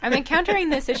I'm encountering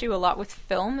this issue a lot with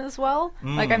film as well.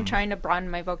 Like, I'm trying to broaden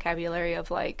my vocabulary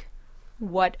of, like,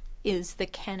 what is the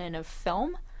canon of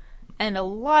film? And a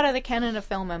lot of the canon of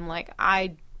film, I'm like,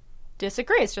 I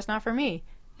disagree. It's just not for me.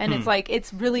 And it's like,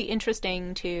 it's really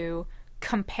interesting to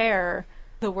compare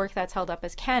the work that's held up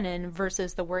as canon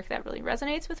versus the work that really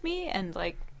resonates with me. And,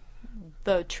 like,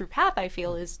 the true path, I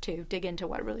feel, is to dig into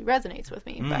what really resonates with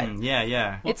me. But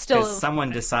yeah. It's still...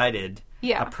 someone decided...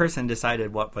 Yeah. A person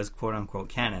decided what was quote-unquote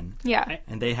canon. Yeah.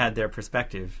 And they had their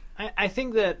perspective. I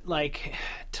think that, like,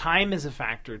 time is a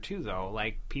factor, too, though.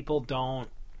 Like, people don't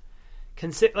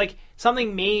consider... Like,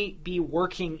 something may be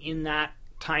working in that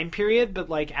time period, but,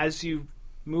 like, as you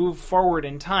move forward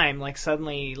in time, like,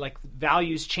 suddenly, like,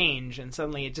 values change, and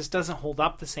suddenly it just doesn't hold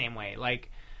up the same way.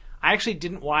 Like, I actually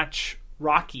didn't watch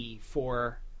Rocky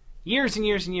for... years and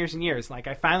years and years and years. Like,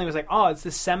 I finally was like, oh, it's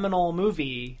this seminal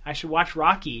movie. I should watch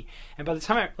Rocky. And by the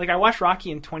time I watched Rocky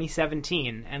in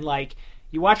 2017, and, like,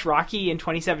 you watch Rocky in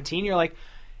 2017, you're like,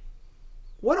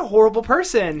 what a horrible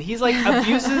person. He's, like,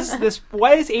 abuses this.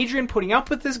 Why is Adrian putting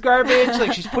up with this garbage?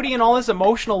 Like, she's putting in all this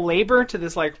emotional labor to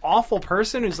this, like, awful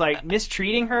person who's, like,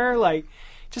 mistreating her. Like,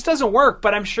 it just doesn't work.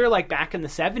 But I'm sure, like, back in the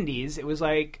 70s, it was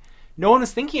like, no one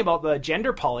was thinking about the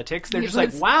gender politics. They're just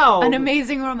like, wow. An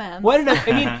amazing romance.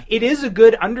 I mean, it is a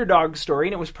good underdog story,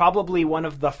 and it was probably one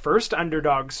of the first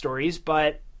underdog stories,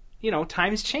 but, you know,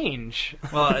 times change.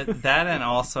 Well, that, and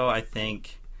also, I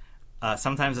think,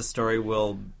 sometimes a story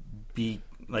will be,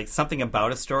 like, something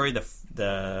about a story,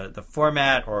 the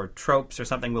format or tropes or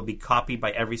something will be copied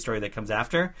by every story that comes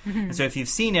after. And so if you've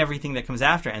seen everything that comes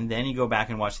after, and then you go back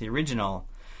and watch the original,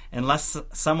 unless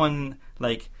someone,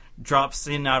 like... drops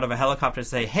in out of a helicopter to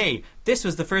say, hey, this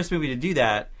was the first movie to do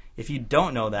that. If you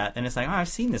don't know that, then it's like, oh, I've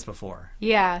seen this before.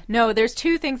 Yeah. No, there's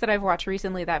two things that I've watched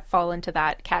recently that fall into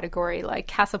that category. Like,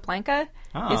 Casablanca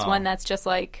is one that's just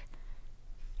like...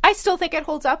 I still think it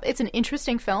holds up. It's an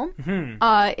interesting film.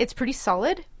 It's pretty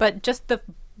solid, but just the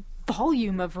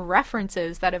volume of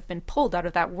references that have been pulled out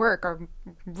of that work are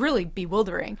really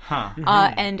bewildering.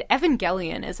 And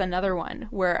Evangelion is another one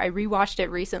where I rewatched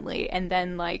it recently, and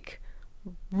then, like...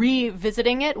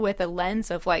 revisiting it with a lens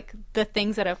of, like, the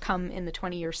things that have come in the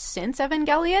 20 years since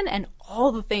Evangelion, and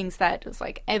all the things that was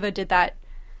like, Eva did that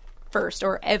first,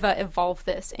 or Eva evolved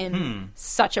this in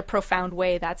such a profound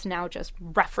way that's now just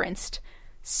referenced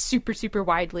super, super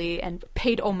widely and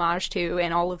paid homage to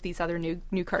in all of these other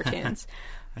new cartoons.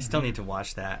 I still need to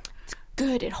watch that. It's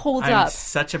good. It holds I'm up.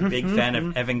 such a big fan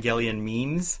of Evangelion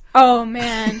memes. Oh,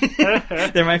 man.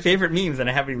 They're my favorite memes, and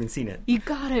I haven't even seen it. You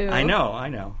gotta. I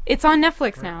know. It's on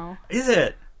Netflix now. Is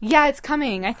it? Yeah, it's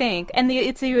coming, I think. And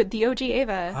it's the OG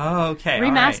Ava. Oh, okay.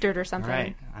 Remastered or something.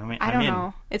 Right. I don't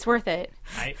know. It's worth it.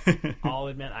 I'll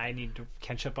admit I need to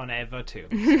catch up on Eva, too.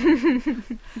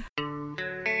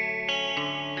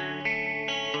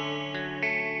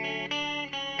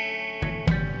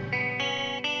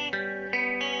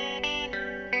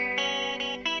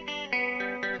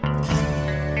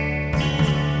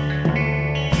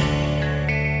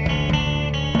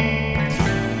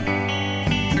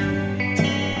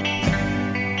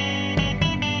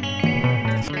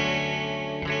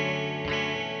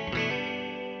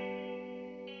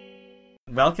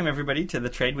 Welcome, everybody, to the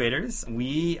Trade Waiters.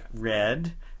 We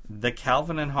read the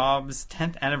Calvin and Hobbes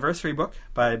 10th anniversary book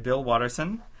by Bill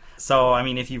Watterson. So, I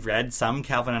mean, if you've read some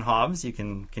Calvin and Hobbes, you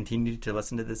can continue to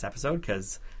listen to this episode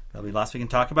because there'll be lots we can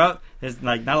talk about. There's,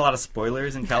 like, not a lot of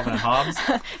spoilers in Calvin and Hobbes.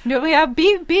 No, yeah,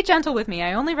 be gentle with me.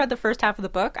 I only read the first half of the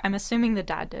book. I'm assuming the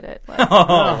dad did it. Like...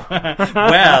 Oh,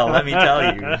 well, let me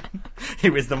tell you.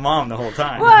 It was the mom the whole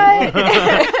time. What?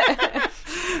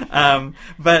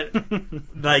 But,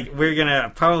 like, we're going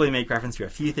to probably make reference to a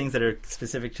few things that are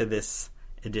specific to this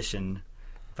edition.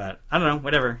 But, I don't know,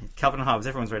 whatever. Calvin and Hobbes,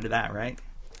 everyone's read that, right?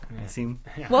 I assume.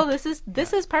 Yeah. Well, this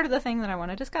is part of the thing that I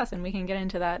want to discuss, and we can get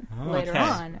into that later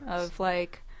on. Of,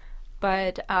 like,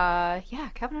 but, yeah,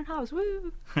 Calvin and Hobbes,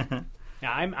 woo! Yeah,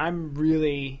 I'm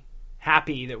really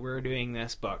happy that we're doing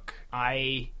this book.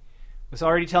 I was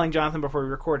already telling Jonathan before we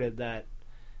recorded that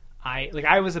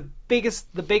I was the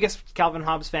biggest Calvin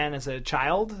Hobbes fan as a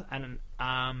child, and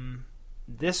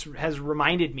this has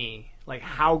reminded me like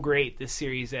how great this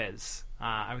series is.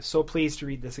 I was so pleased to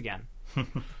read this again.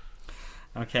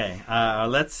 Okay,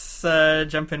 let's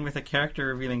jump in with a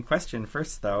character revealing question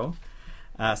first, though,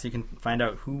 so you can find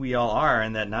out who we all are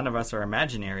and that none of us are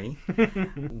imaginary.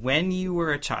 When you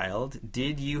were a child,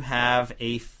 did you have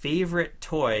a favorite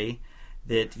toy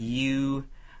that you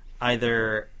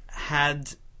either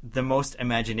had the most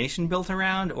imagination built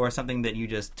around, or something that you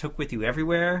just took with you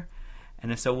everywhere?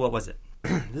 And if so, what was it?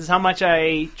 This is how much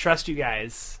I trust you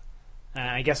guys.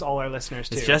 I guess all our listeners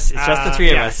too. It's just the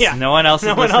three of us. Yeah. No one else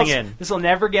is listening in. This will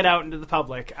never get out into the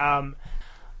public.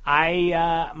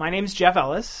 My name's Jeff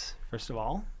Ellis, first of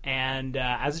all, and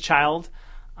as a child,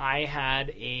 I had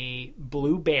a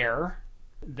blue bear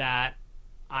that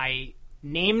I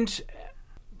named.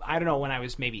 I don't know, when I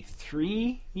was maybe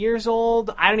 3 years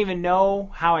old. I don't even know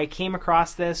how I came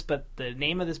across this, but the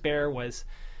name of this bear was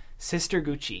Sister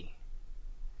Gucci.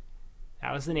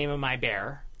 That was the name of my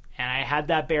bear. And I had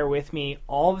that bear with me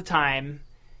all the time.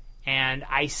 And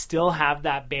I still have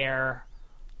that bear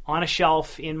on a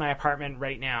shelf in my apartment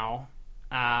right now,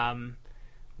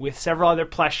 with several other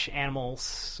plush animals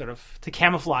sort of to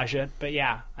camouflage it. But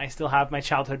yeah, I still have my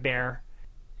childhood bear.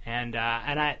 And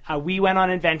we went on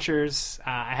adventures.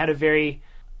 I had a very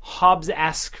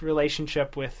Hobbes-esque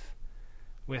relationship with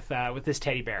this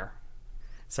teddy bear.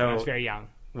 So when I was very young.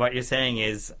 What you're saying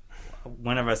is,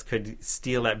 one of us could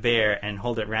steal that bear and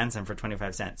hold it ransom for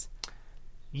 25 cents.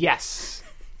 Yes,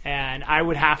 and I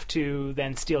would have to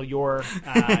then steal your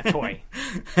toy.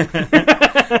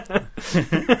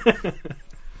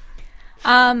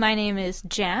 My name is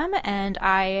Jam, and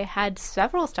I had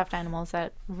several stuffed animals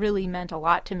that really meant a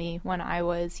lot to me when I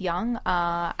was young.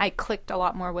 I clicked a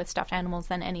lot more with stuffed animals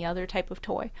than any other type of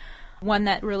toy. One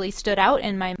that really stood out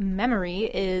in my memory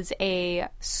is a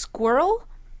squirrel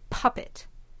puppet.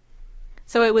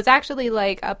 So it was actually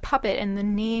like a puppet, and the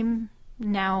name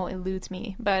now eludes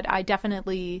me, but I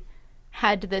definitely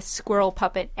had this squirrel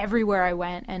puppet everywhere I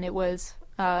went, and it was...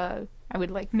 I would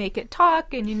like make it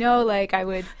talk, and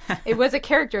it was a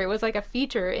character. It was like a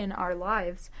feature in our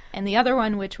lives. And the other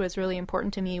one, which was really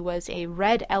important to me, was a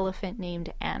red elephant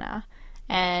named Anna.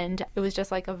 And it was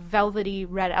just like a velvety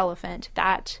red elephant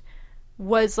that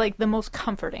was like the most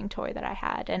comforting toy that I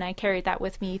had. And I carried that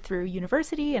with me through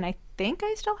university, and I think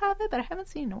I still have it, but I haven't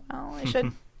seen it in a while. I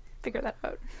should figure that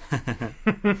out.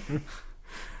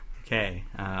 Okay,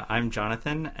 I'm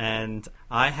Jonathan, and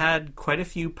I had quite a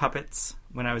few puppets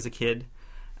when I was a kid,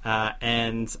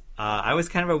 and I was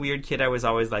kind of a weird kid. I was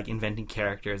always like inventing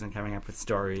characters and coming up with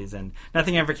stories, and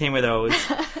nothing ever came of those.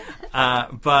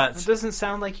 But it doesn't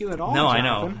sound like you at all. No, Jonathan.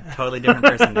 I know, totally different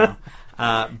person now.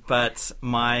 But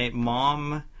my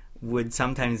mom would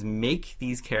sometimes make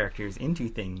these characters into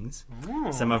things.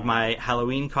 Oh. Some of my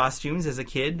Halloween costumes as a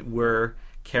kid were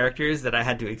characters that I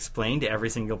had to explain to every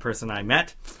single person I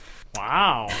met.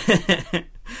 Wow.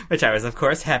 Which I was, of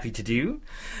course, happy to do.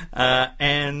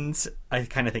 And I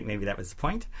kind of think maybe that was the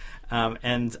point.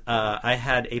 And I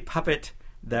had a puppet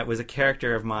that was a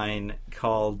character of mine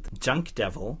called Junk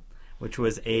Devil, which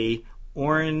was a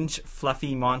orange,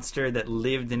 fluffy monster that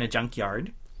lived in a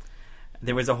junkyard.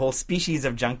 There was a whole species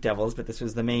of junk devils, but this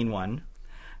was the main one.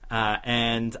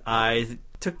 And I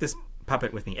took this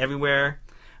puppet with me everywhere.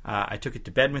 I took it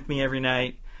to bed with me every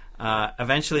night.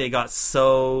 Eventually it got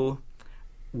so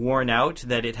worn out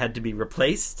that it had to be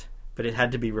replaced, but it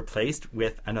had to be replaced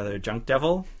with another junk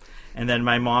devil. And then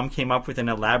my mom came up with an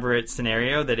elaborate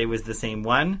scenario that it was the same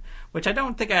one, which I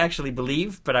don't think I actually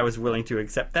believed, but I was willing to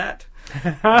accept that.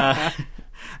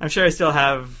 I'm sure I still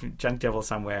have Junk Devil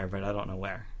somewhere, but I don't know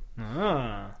where.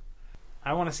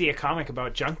 I want to see a comic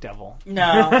about Junk Devil.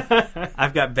 No.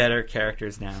 I've got better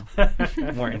characters now.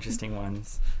 More interesting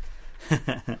ones.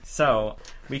 So,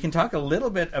 we can talk a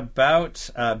little bit about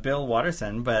Bill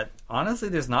Watterson, but honestly,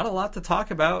 there's not a lot to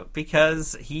talk about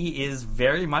because he is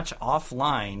very much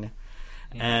offline,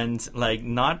 and like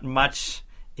not much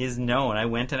is known. I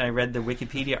went and I read the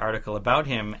Wikipedia article about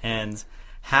him, and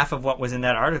half of what was in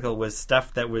that article was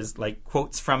stuff that was like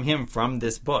quotes from him from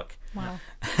this book. Wow.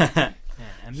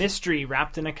 A mystery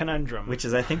wrapped in a conundrum. Which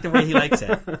is, I think, the way he likes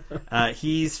it.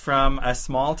 He's from a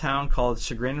small town called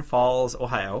Chagrin Falls,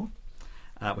 Ohio,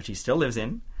 which he still lives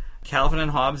in. Calvin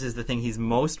and Hobbes is the thing he's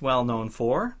most well known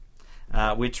for,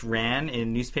 which ran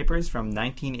in newspapers from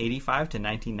 1985 to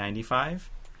 1995.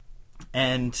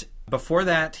 And before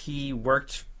that, he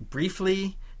worked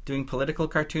briefly doing political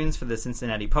cartoons for the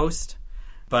Cincinnati Post,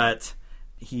 but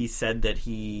he said that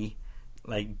he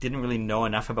didn't really know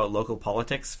enough about local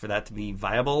politics for that to be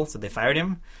viable, so they fired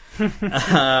him.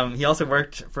 He also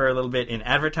worked for a little bit in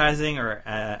advertising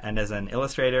and as an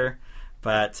illustrator,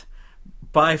 but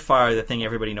by far the thing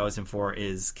everybody knows him for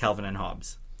is Calvin and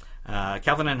Hobbes.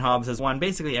 Calvin and Hobbes has won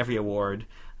basically every award.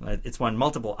 It's won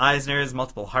multiple Eisners,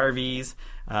 multiple Harveys,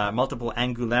 multiple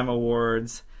Angoulême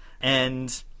Awards,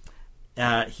 and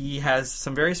he has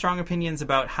some very strong opinions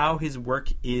about how his work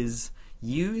is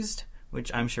used,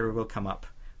 which I'm sure will come up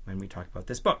when we talk about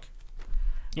this book.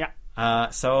 Yeah.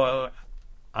 So,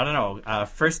 I don't know.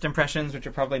 First impressions, which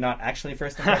are probably not actually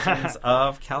first impressions,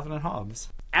 of Calvin and Hobbes.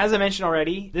 as I mentioned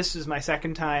already, this is my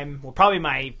second time, well, probably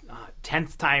my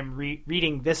 10th time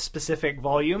reading this specific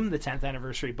volume, the 10th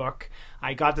anniversary book.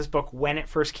 I got this book when it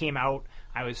first came out.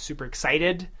 I was super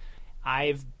excited.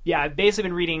 I've basically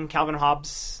been reading Calvin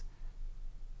Hobbes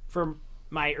for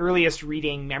my earliest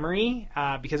reading memory,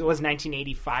 because it was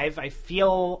 1985. I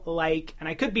feel like, and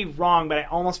I could be wrong, but I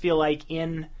almost feel like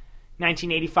in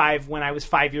 1985, when I was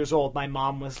 5 years old, my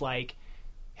mom was like,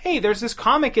 hey, there's this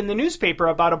comic in the newspaper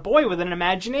about a boy with an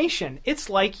imagination. It's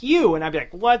like you. And I'd be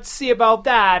like, let's see about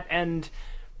that. And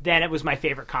then it was my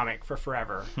favorite comic for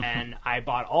forever. And I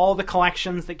bought all the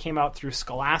collections that came out through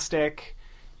Scholastic,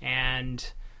 and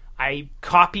I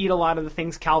copied a lot of the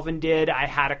things Calvin did. I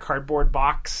had a cardboard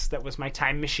box that was my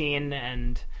time machine,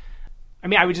 and I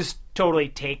mean, I would just totally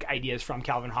take ideas from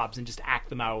Calvin Hobbes and just act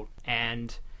them out.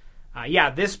 And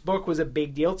this book was a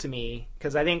big deal to me,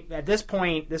 because I think at this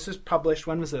point, this was published,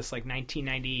 when was this, like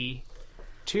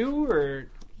 1992 or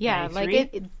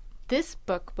 93? This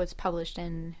book was published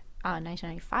in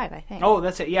 1995, I think. Oh,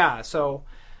 that's it, yeah. So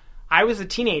I was a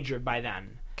teenager by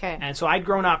then. Okay. And so I'd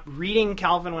grown up reading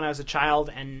Calvin when I was a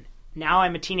child, and now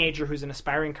I'm a teenager who's an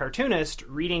aspiring cartoonist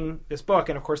reading this book.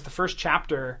 And of course, the first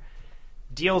chapter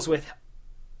deals with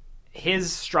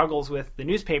his struggles with the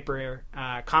newspaper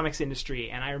comics industry.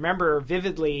 And I remember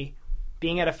vividly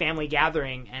being at a family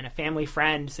gathering and a family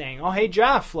friend saying, oh, hey,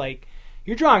 Jeff, like,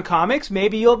 you're drawing comics.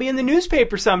 Maybe you'll be in the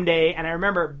newspaper someday. And I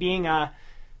remember being a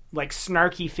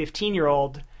snarky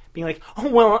 15-year-old being like, oh,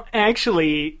 well,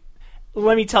 actually,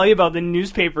 let me tell you about the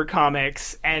newspaper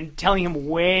comics, and telling him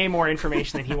way more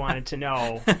information than he wanted to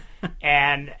know.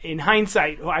 And in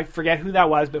hindsight, I forget who that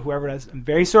was, but whoever it was, I'm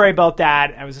very sorry about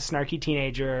that. I was a snarky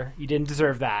teenager. You didn't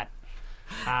deserve that.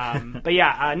 But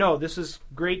yeah, no, this was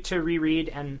great to reread.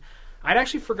 And I'd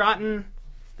actually forgotten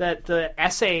that the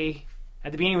essay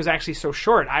at the beginning was actually so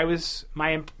short.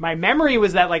 My memory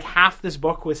was that like half this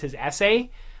book was his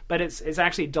essay, but it's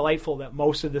actually delightful that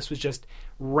most of this was just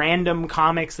random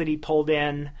comics that he pulled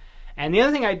in. And the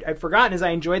other thing I'd forgotten is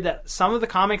I enjoyed that some of the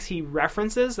comics he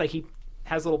references, like he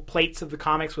has little plates of the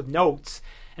comics with notes.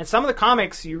 And some of the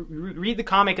comics, you read the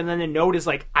comic and then the note is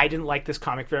like, I didn't like this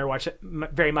comic very much.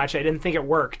 I didn't think it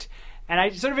worked. And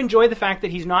I sort of enjoy the fact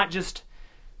that he's not just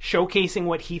showcasing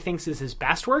what he thinks is his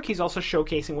best work. He's also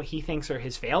showcasing what he thinks are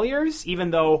his failures, even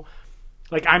though,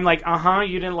 like, I'm like,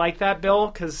 you didn't like that, Bill?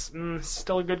 Because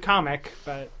still a good comic.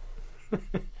 But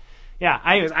yeah,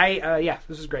 anyways,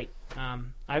 this is great.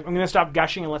 I'm going to stop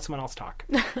gushing and let someone else talk.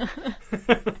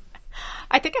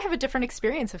 I think I have a different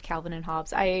experience of Calvin and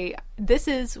Hobbes.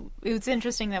 It's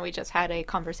interesting that we just had a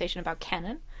conversation about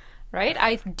canon, right?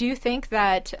 I do think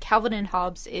that Calvin and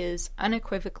Hobbes is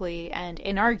unequivocally and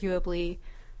inarguably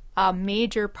a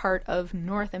major part of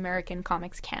North American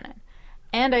comics canon.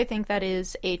 And I think that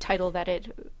is a title that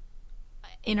it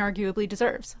inarguably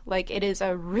deserves. Like, it is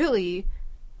a really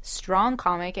strong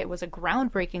comic. It was a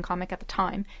groundbreaking comic at the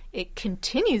time. It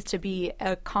continues to be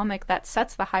a comic that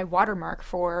sets the high watermark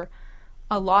for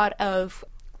a lot of,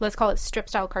 let's call it strip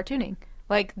style cartooning.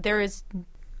 Like,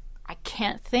 I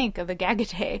can't think of a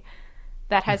gag-a-day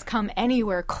that has come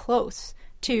anywhere close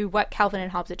to what Calvin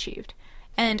and Hobbes achieved.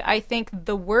 And I think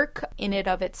the work in it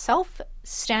of itself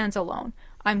stands alone.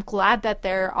 I'm glad that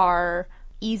there are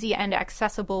easy and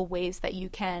accessible ways that you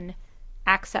can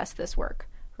access this work,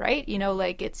 right? You know,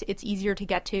 like it's easier to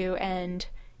get to and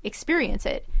experience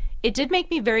it. It did make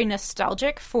me very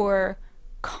nostalgic for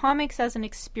comics as an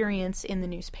experience in the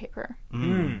newspaper.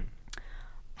 Mm.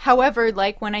 However,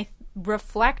 like when I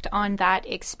reflect on that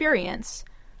experience,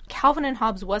 Calvin and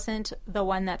Hobbes wasn't the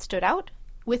one that stood out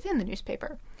within the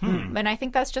newspaper. And I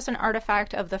think that's just an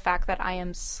artifact of the fact that I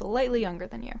am slightly younger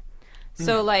than you.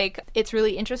 So, like, it's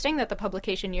really interesting that the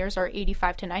publication years are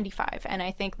 85 to 95. And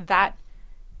I think that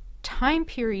time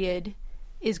period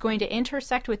is going to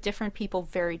intersect with different people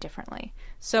very differently.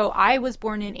 So I was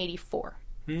born in 84.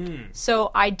 So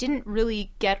I didn't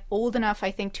really get old enough, I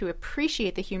think, to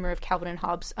appreciate the humor of Calvin and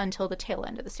Hobbes until the tail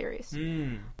end of the series.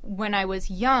 When I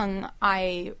was young,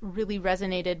 I really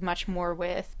resonated much more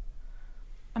with...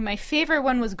 My favorite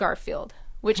one was Garfield,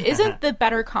 which isn't the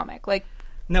better comic. Like,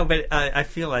 no, but I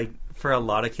feel like for a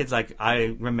lot of kids, like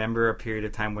I remember a period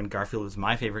of time when Garfield was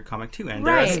my favorite comic too, and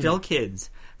there are still kids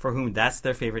for whom that's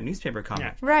their favorite newspaper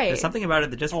comic. Yeah. Right. There's something about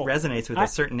it that just resonates with a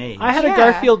certain age. I had a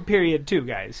Garfield period too,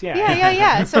 guys.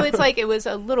 Yeah. So it's like it was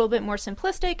a little bit more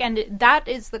simplistic, and that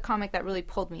is the comic that really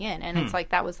pulled me in. And it's like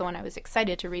that was the one I was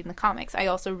excited to read in the comics. I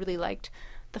also really liked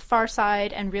The Far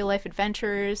Side and Real Life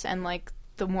Adventures and like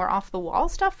the more off the wall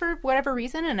stuff for whatever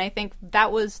reason. And I think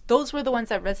those were the ones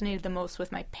that resonated the most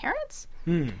with my parents.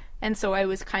 And so I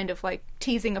was kind of like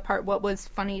teasing apart what was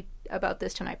funny about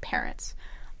this to my parents.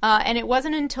 And it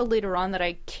wasn't until later on that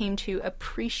I came to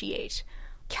appreciate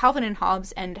Calvin and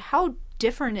Hobbes and how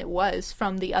different it was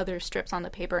from the other strips on the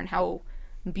paper and how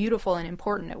beautiful and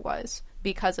important it was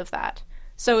because of that.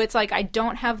 So it's like I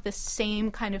don't have the same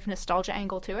kind of nostalgia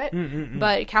angle to it,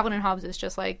 but Calvin and Hobbes is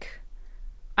just like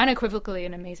unequivocally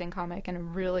an amazing comic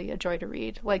and really a joy to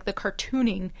read. Like the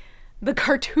cartooning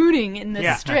in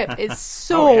this strip is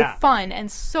so fun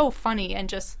and so funny and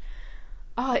just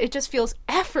it just feels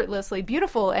effortlessly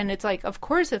beautiful. And it's like, of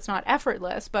course it's not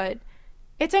effortless, but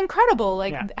it's incredible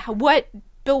like what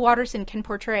Bill Watterson can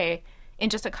portray in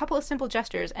just a couple of simple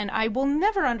gestures. And I will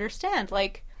never understand,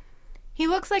 like, he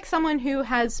looks like someone who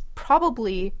has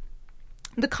probably,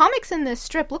 the comics in this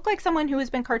strip look like someone who has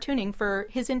been cartooning for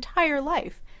his entire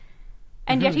life.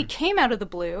 And yet he came out of the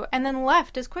blue and then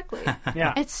left as quickly.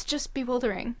 It's just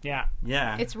bewildering. Yeah.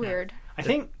 It's weird. I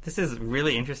think this is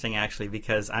really interesting, actually,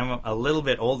 because I'm a little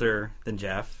bit older than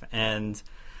Jeff. And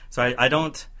so I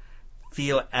don't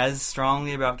feel as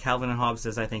strongly about Calvin and Hobbes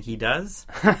as I think he does,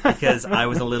 because I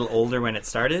was a little older when it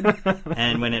started.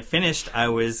 And when it finished, I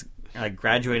was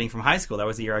graduating from high school. That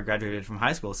was the year I graduated from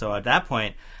high school. So at that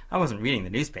point, I wasn't reading the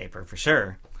newspaper for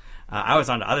sure. I was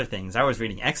on to other things. I was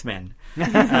reading X-Men.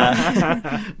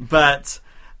 But,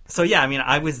 so yeah, I mean,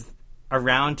 I was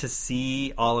around to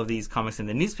see all of these comics in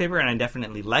the newspaper, and I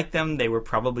definitely liked them. They were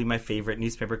probably my favorite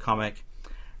newspaper comic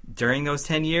during those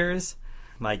 10 years,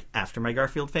 like after my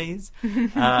Garfield phase.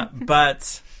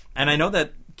 But, and I know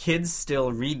that kids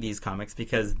still read these comics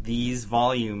because these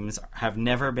volumes have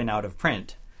never been out of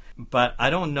print. But I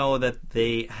don't know that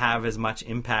they have as much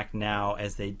impact now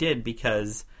as they did,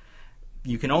 because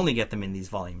you can only get them in these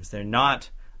volumes. They're not,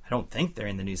 I don't think they're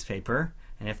in the newspaper.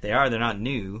 And if they are, they're not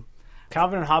new.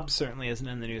 Calvin and Hobbes certainly isn't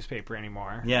in the newspaper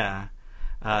anymore. Yeah.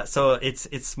 So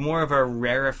it's more of a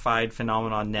rarefied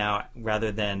phenomenon now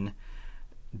rather than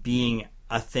being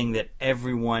a thing that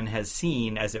everyone has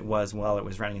seen as it was while it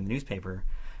was running in the newspaper.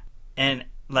 And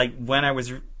like when I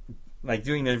was like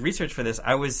doing the research for this,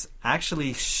 I was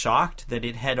actually shocked that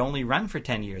it had only run for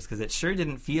 10 years, because it sure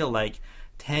didn't feel like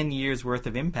 10 years worth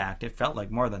of impact. It felt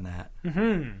like more than that.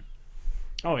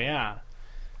 Oh yeah.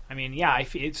 I mean, yeah,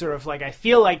 it's sort of like I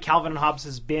feel like Calvin and Hobbes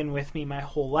has been with me my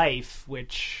whole life,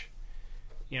 which,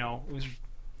 you know, was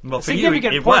well for you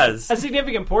it was a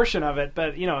significant portion of it.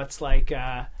 But you know, it's like,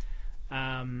 the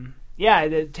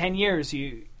 10 years.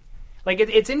 You like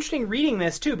it's interesting reading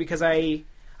this too, because I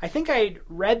think I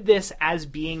read this as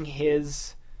being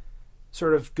his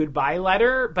sort of goodbye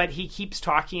letter, but he keeps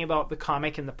talking about the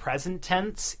comic in the present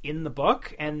tense in the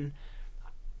book, and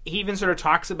he even sort of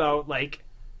talks about like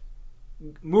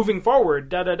moving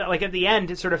forward, like at the end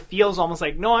it sort of feels almost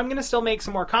like, no, I'm gonna still make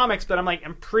some more comics, but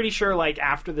I'm pretty sure like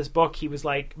after this book he was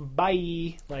like,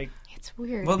 bye. Like, it's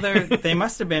weird. Well, they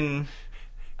must have been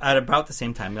at about the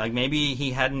same time. Like maybe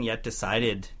he hadn't yet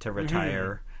decided to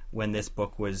retire when this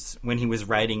book was, when he was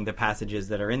writing the passages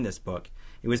that are in this book.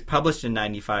 It was published in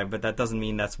 95, but that doesn't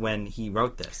mean that's when he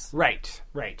wrote this. Right.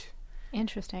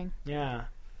 Interesting. Yeah.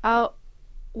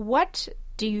 What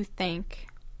do you think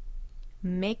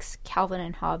makes Calvin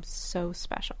and Hobbes so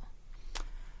special?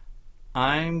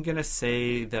 I'm going to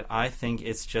say that I think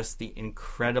it's just the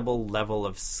incredible level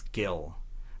of skill,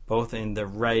 both in the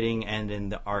writing and in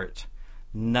the art.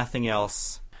 Nothing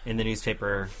else in the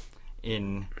newspaper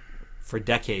for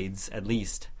decades at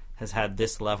least has had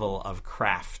this level of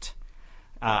craft.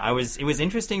 It was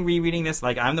interesting rereading this.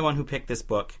 Like, I'm the one who picked this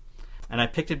book, and I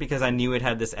picked it because I knew it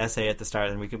had this essay at the start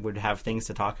and we would have things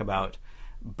to talk about.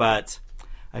 But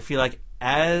I feel like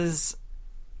as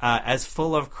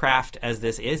full of craft as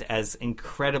this is, as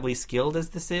incredibly skilled as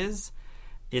this is,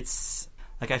 it's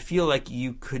like I feel like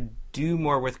you could do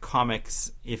more with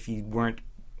comics if you weren't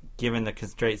given the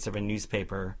constraints of a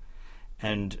newspaper.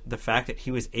 And the fact that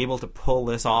he was able to pull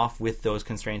this off with those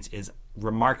constraints is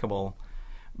remarkable.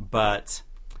 But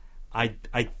I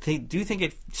do think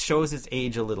it shows its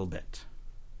age a little bit.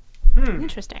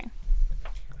 Interesting.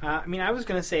 I mean, I was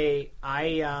going to say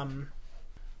I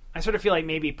sort of feel like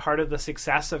maybe part of the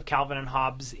success of Calvin and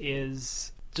Hobbes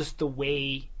is just the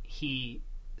way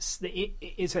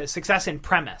is a success in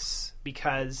premise,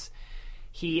 because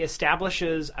he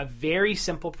establishes a very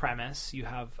simple premise. You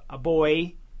have a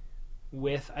boy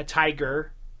with a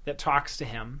tiger that talks to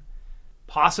him,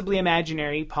 possibly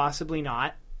imaginary, possibly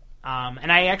not. And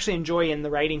I actually enjoy in the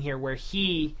writing here where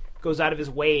he goes out of his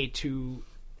way to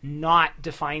not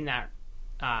define that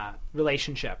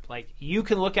relationship. Like, you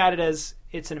can look at it as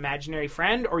it's an imaginary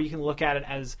friend, or you can look at it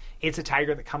as it's a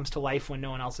tiger that comes to life when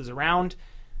no one else is around.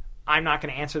 I'm not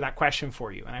going to answer that question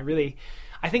for you. And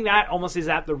I think that almost is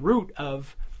at the root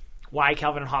of why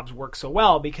Calvin and Hobbes work so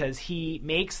well, because he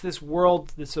makes this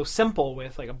world that's so simple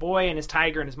with like a boy and his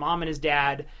tiger and his mom and his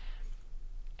dad,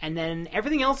 and then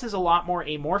everything else is a lot more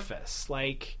amorphous.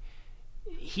 Like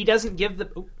he doesn't give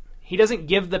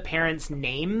the parents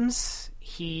names.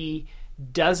 He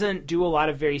doesn't do a lot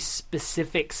of very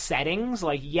specific settings.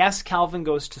 Like, yes, Calvin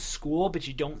goes to school, but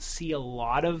you don't see a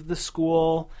lot of the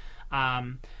school.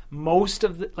 Most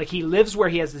of the, like, he lives where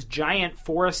he has this giant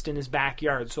forest in his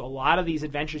backyard. So a lot of these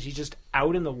adventures, he's just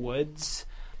out in the woods.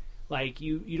 Like,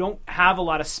 you don't have a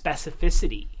lot of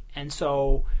specificity. And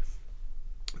so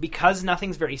because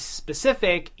nothing's very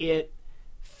specific, it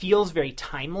feels very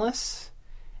timeless.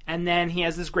 And then he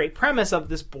has this great premise of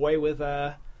this boy with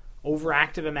a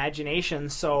overactive imagination,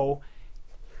 so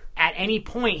at any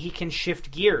point he can shift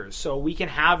gears. So we can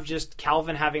have just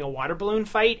Calvin having a water balloon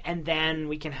fight, and then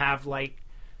we can have like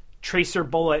Tracer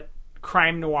Bullet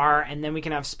crime noir, and then we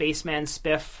can have Spaceman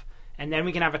Spiff, and then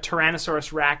we can have a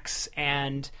Tyrannosaurus Rex,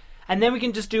 and then we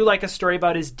can just do like a story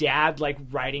about his dad like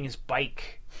riding his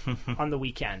bike on the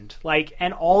weekend. Like,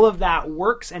 and all of that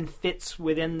works and fits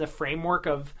within the framework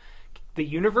of the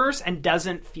universe and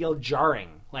doesn't feel jarring.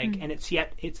 Like, and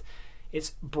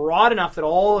it's broad enough that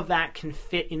all of that can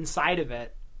fit inside of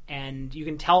it, and you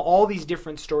can tell all these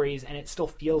different stories, and it still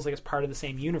feels like it's part of the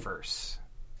same universe.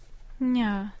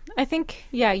 Yeah, I think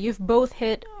you've both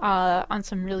hit on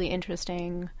some really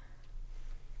interesting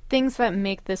things that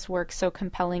make this work so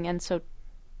compelling and so.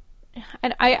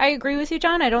 And I agree with you,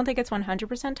 John. I don't think it's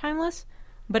 100% timeless,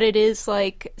 but it is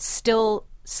like still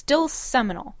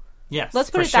seminal. Yes, let's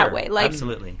put it that way. Like,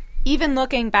 absolutely. Even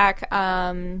looking back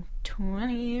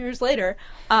 20 years later,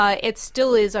 it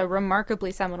still is a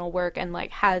remarkably seminal work and like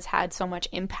has had so much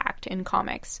impact in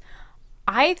comics.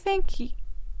 I think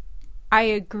I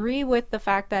agree with the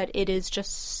fact that it is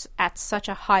just at such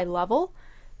a high level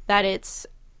that it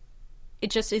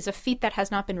just is a feat that has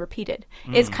not been repeated.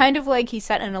 It's kind of like he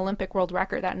set an Olympic world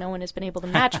record that no one has been able to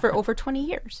match for over 20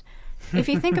 years. If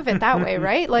you think of it that way,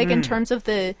 right? Like in terms of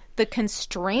the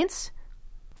constraints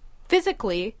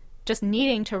physically, just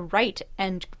needing to write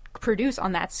and produce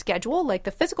on that schedule, like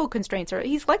the physical constraints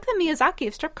he's like the Miyazaki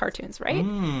of strip cartoons, right?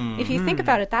 If you think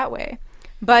about it that way.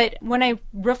 But when I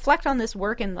reflect on this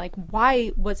work and like,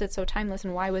 why was it so timeless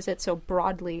and why was it so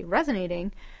broadly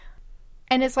resonating?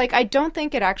 And it's like, I don't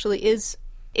think it actually is,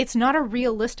 it's not a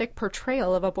realistic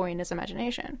portrayal of a boy in his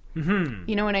imagination. Mm-hmm.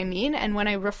 You know what I mean? And when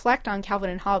I reflect on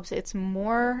Calvin and Hobbes, it's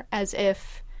more as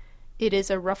if it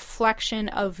is a reflection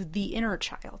of the inner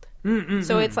child. Mm-mm-mm.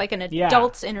 So it's like an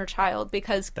adult's inner child,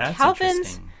 because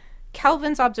Calvin's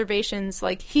observations,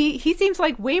 like he seems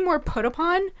like way more put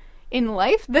upon in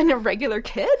life than a regular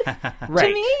kid right.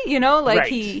 to me. You know, like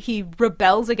right. he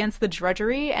rebels against the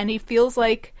drudgery, and he feels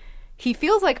like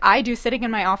I do sitting in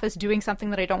my office doing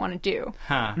something that I don't want to do,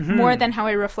 more than how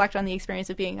I reflect on the experience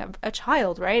of being a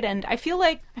child, right? And I feel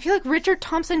like Richard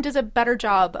Thompson does a better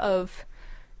job of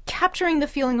capturing the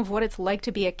feeling of what it's like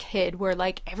to be a kid, where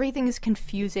like everything is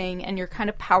confusing and you're kind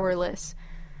of powerless,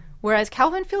 whereas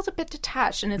Calvin feels a bit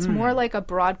detached, and it's more like a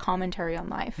broad commentary on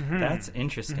life. Mm-hmm. That's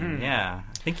interesting. Yeah,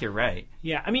 I think you're right.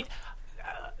 Yeah, I mean,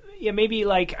 maybe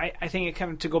like I think it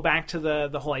kind of, to go back to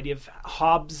the whole idea of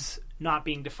Hobbes not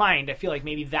being defined, I feel like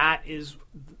maybe that is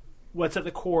what's at the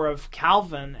core of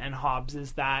Calvin and Hobbes,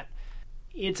 is that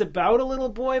it's about a little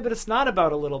boy, but it's not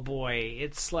about a little boy.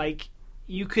 It's like,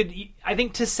 I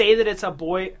think to say that it's a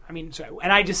boy, I mean, sorry,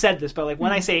 and I just said this, but like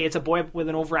when I say it's a boy with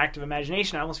an overactive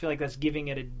imagination, I almost feel like that's doing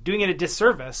it a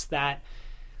disservice, that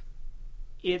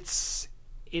it's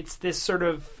this sort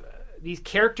of, these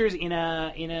characters in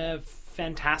a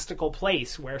fantastical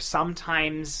place where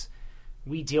sometimes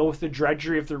we deal with the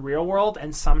drudgery of the real world,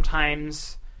 and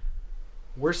sometimes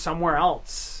we're somewhere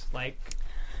else. Like,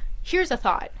 here's a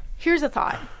thought.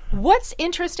 What's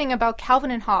interesting about Calvin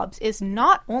and Hobbes is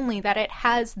not only that it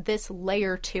has this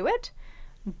layer to it,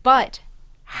 but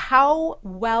how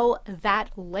well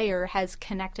that layer has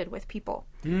connected with people.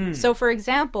 So, for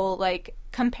example, like,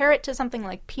 compare it to something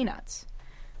like Peanuts.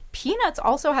 Peanuts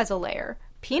also has a layer.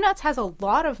 Peanuts has a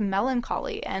lot of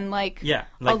melancholy and, like a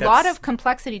lot of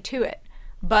complexity to it.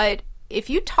 But if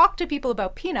you talk to people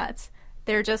about Peanuts,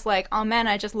 they're just like, oh man,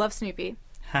 I just love Snoopy.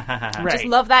 Right. Just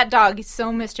love that dog. He's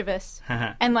so mischievous.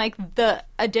 And like the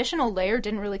additional layer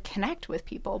didn't really connect with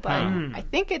people. But I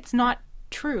think it's not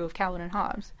true of Calvin and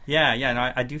Hobbes. Yeah.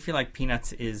 No, I do feel like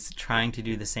Peanuts is trying to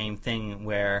do the same thing,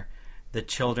 where the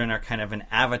children are kind of an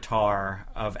avatar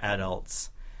of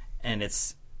adults, and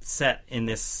it's set in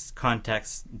this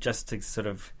context just to sort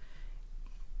of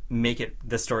make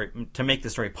the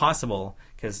story possible,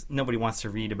 because nobody wants to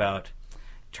read about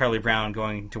Charlie Brown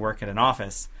going to work at an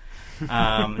office.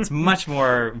 It's much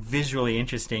more visually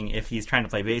interesting if he's trying to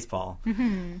play baseball.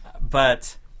 Mm-hmm.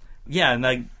 But yeah, and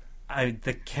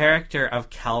the character of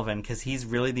Calvin, because he's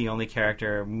really the only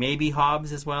character, maybe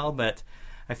Hobbs as well, but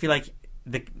I feel like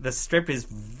the strip is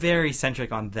very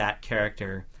centric on that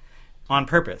character on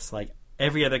purpose. Like,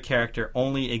 every other character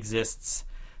only exists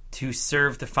to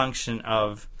serve the function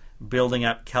of building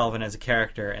up Calvin as a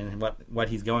character and what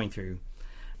he's going through.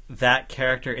 That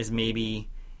character is maybe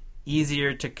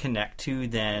easier to connect to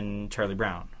than Charlie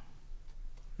Brown.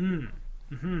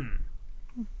 Mm-hmm.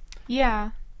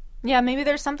 Yeah, maybe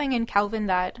there's something in Calvin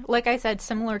that, like I said,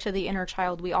 similar to the inner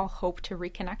child we all hope to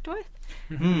reconnect with.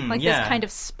 This kind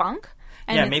of spunk.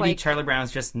 And maybe Charlie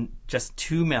Brown's just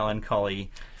too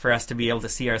melancholy for us to be able to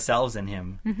see ourselves in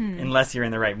him, unless you're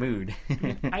in the right mood.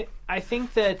 I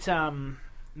think that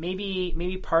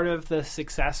maybe part of the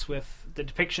success with the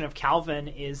depiction of Calvin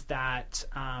is that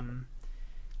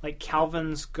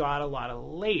Calvin's got a lot of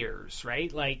layers,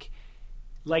 right? Like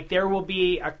there will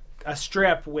be a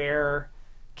strip where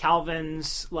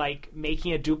Calvin's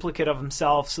making a duplicate of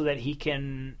himself so that he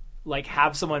can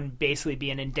have someone basically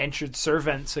be an indentured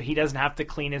servant so he doesn't have to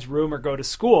clean his room or go to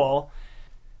school.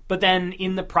 But then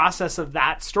in the process of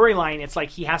that storyline, it's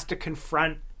he has to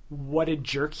confront what a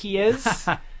jerk he is.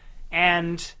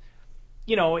 And,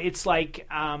 it's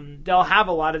they'll have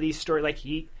a lot of these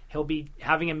stories. He'll be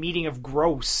having a meeting of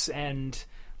gross and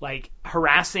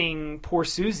harassing poor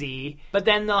Susie, but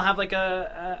then they'll have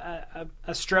a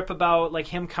strip about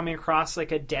him coming across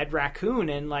a dead raccoon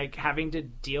and having to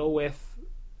deal with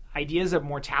ideas of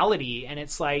mortality. And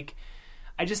it's I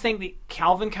just think that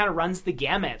Calvin kind of runs the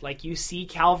gamut. You see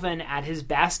Calvin at his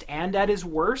best and at his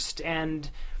worst, and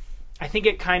I think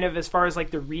it kind of, as far as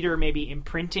the reader maybe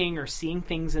imprinting or seeing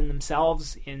things in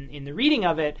themselves in the reading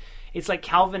of it, it's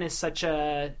Calvin is such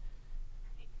a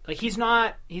he's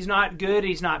not good,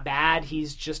 he's not bad,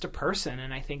 he's just a person.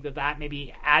 And I think that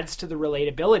maybe adds to the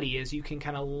relatability, as you can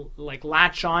kind of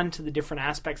latch on to the different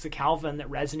aspects of Calvin that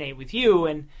resonate with you.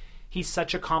 And he's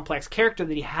such a complex character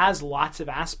that he has lots of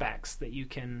aspects that you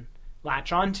can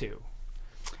latch onto.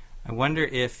 I wonder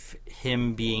if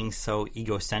him being so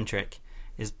egocentric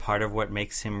is part of what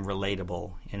makes him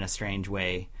relatable in a strange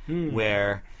way,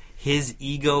 where his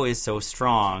ego is so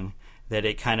strong that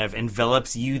it kind of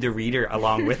envelops you, the reader,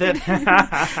 along with it.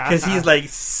 Because he's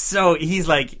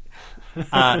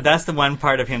that's the one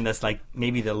part of him that's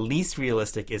maybe the least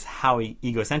realistic, is how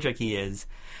egocentric he is.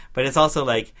 But it's also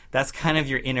that's kind of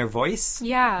your inner voice.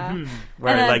 Yeah.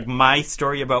 Where my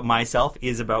story about myself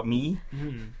is about me.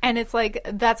 And it's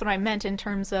that's what I meant in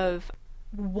terms of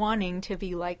wanting to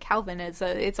be like Calvin.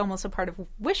 It's almost a part of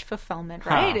wish fulfillment,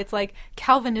 right? It's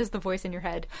Calvin is the voice in your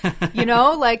head.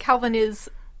 Calvin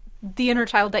is the inner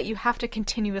child that you have to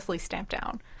continuously stamp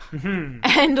down.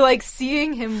 And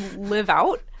seeing him live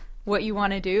out what you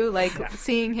want to do,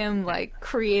 seeing him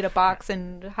create a box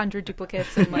and 100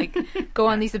 duplicates and go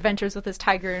on these adventures with his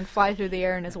tiger and fly through the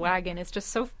air in his wagon. It's just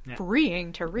so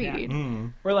freeing to read.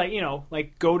 Or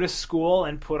go to school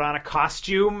and put on a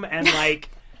costume and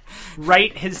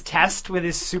write his test with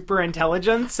his super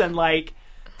intelligence and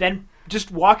then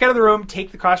just walk out of the room,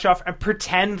 take the costume off, and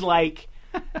pretend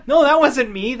no, that wasn't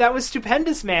me, that was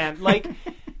Stupendous Man.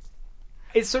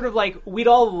 It's sort of we'd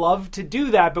all love to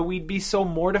do that, but we'd be so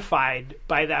mortified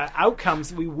by the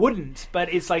outcomes that we wouldn't.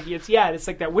 But it's it's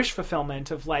that wish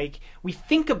fulfillment of we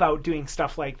think about doing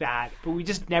stuff like that, but we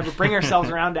just never bring ourselves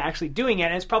around to actually doing it.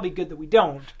 And it's probably good that we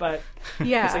don't. But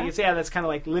it's that's kind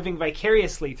of living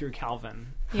vicariously through Calvin.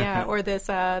 Yeah, or this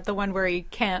the one where he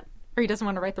can't, or he doesn't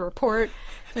want to write the report.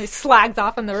 So he slags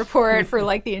off on the report for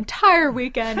the entire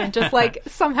weekend and just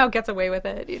somehow gets away with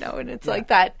it, and it's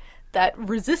that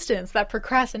resistance, that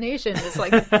procrastination is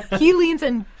he leans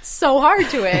in so hard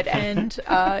to it, and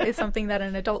is something that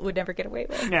an adult would never get away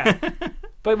with. Yeah.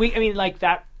 But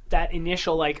that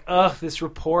initial this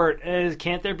report,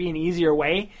 can't there be an easier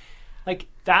way?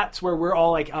 That's where we're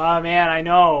all oh man, I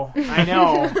know.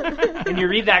 And you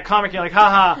read that comic, you're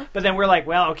haha. But then we're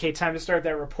well, okay, time to start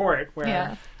that report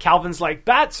where Calvin's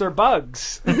bats or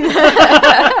bugs.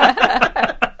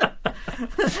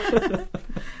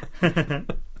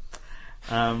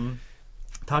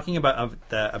 Talking about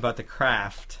the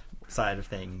craft side of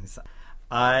things,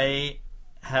 I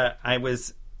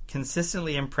was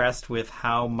consistently impressed with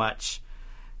how much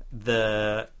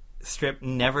the strip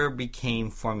never became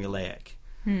formulaic.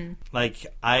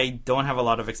 I don't have a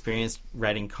lot of experience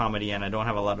writing comedy, and I don't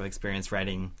have a lot of experience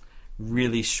writing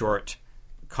really short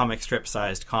comic strip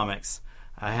sized comics.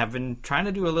 I have been trying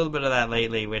to do a little bit of that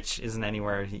lately, which isn't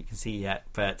anywhere you can see yet,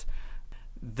 but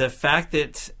the fact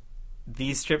that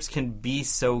these strips can be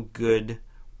so good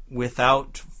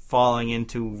without falling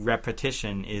into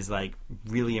repetition is like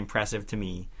really impressive to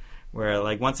me. Where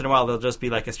like once in a while there'll just be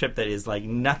like a strip that is like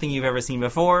nothing you've ever seen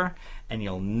before, and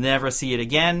you'll never see it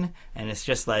again, and it's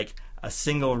just like a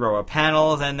single row of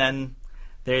panels, and then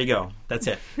there you go. That's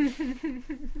it.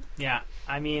 Yeah,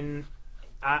 I mean,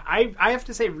 I have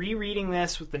to say, rereading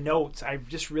this with the notes, I've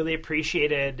just really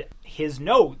appreciated his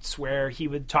notes where he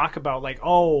would talk about like,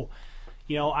 oh,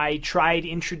 you know, I tried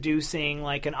introducing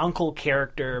like an uncle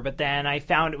character, but then I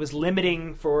found it was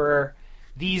limiting for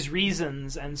these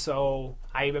reasons, and so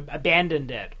I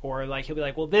abandoned it. Or like he'll be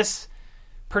like, well, this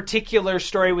particular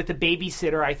story with the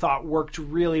babysitter I thought worked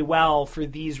really well for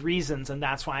these reasons, and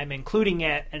that's why I'm including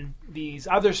it, and these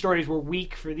other stories were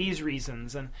weak for these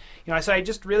reasons. And you know, so I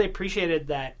just really appreciated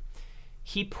that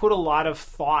he put a lot of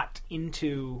thought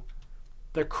into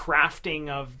the crafting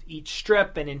of each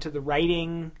strip and into the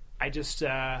writing. I just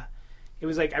it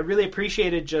was like I really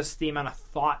appreciated just the amount of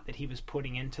thought that he was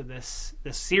putting into this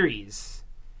series.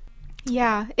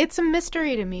 Yeah, it's a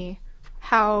mystery to me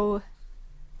how,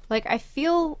 like, I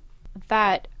feel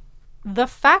that the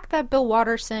fact that Bill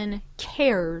Watterson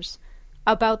cares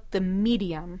about the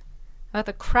medium, about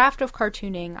the craft of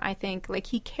cartooning, I think, like,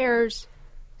 he cares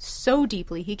so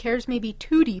deeply. He cares maybe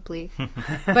too deeply.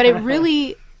 But it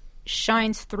really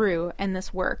shines through in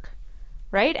this work,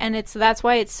 right? And that's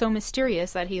why it's so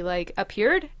mysterious that he, like,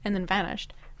 appeared and then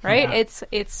vanished, right? Yeah.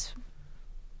 It's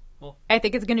I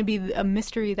think it's going to be a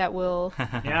mystery that will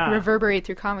reverberate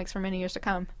through comics for many years to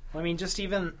come. Well, I mean, just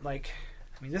even, like,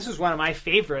 I mean, this is one of my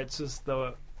favorites, is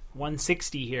the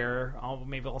 160 here.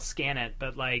 Maybe I'll scan it,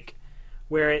 but, like,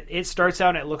 where it starts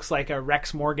out and it looks like a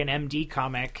Rex Morgan MD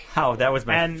comic. Oh, that was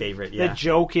my favorite, yeah. The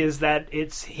joke is that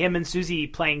it's him and Susie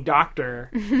playing doctor.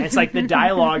 And it's like the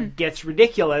dialogue gets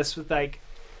ridiculous with, like,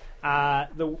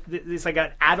 it's like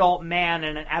an adult man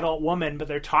and an adult woman, but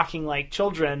they're talking like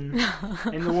children,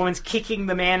 and the woman's kicking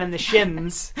the man in the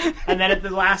shins, and then at the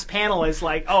last panel is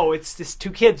like, oh, it's just two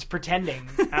kids pretending.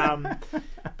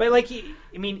 But like,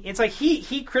 it's like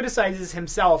he criticizes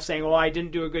himself, saying, well, I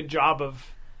didn't do a good job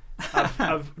of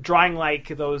drawing like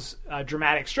those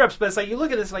dramatic strips. But it's like, you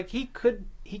look at this, like he could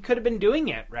have been doing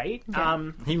it, right? Yeah.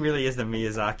 He really is the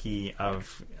Miyazaki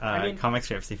of comic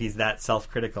strips, if he's that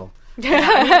self-critical.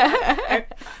 I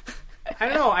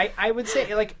don't know. I would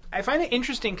say, like, I find it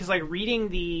interesting because, like, reading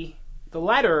the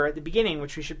letter at the beginning,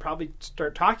 which we should probably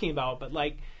start talking about, but,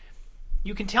 like,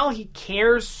 you can tell he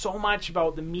cares so much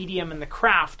about the medium and the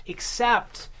craft,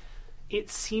 except it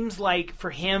seems like for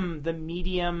him the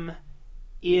medium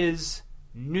is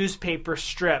newspaper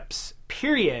strips,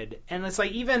 period. And it's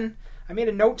like, even I made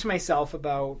a note to myself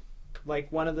about,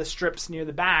 like, one of the strips near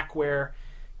the back where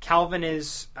Calvin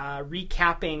is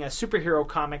recapping a superhero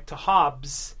comic to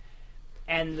Hobbs,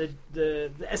 and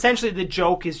the essentially the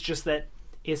joke is just that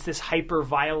it's this hyper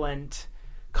violent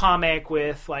comic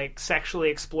with like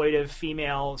sexually exploitive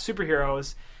female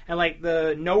superheroes, and like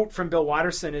the note from Bill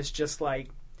Watterson is just like,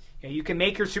 you know, you can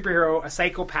make your superhero a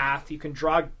psychopath, you can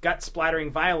draw gut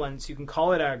splattering violence, you can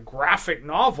call it a graphic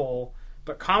novel,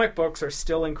 but comic books are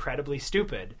still incredibly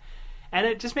stupid. And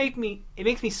it just makes me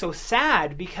so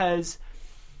sad, because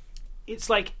it's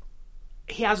like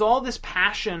he has all this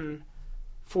passion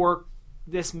for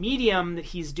this medium that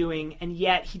he's doing, and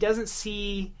yet he doesn't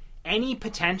see any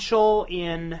potential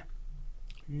in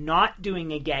not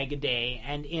doing a gag a day,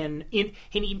 and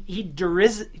he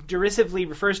derisively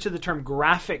refers to the term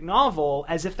graphic novel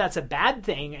as if that's a bad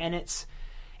thing. And it's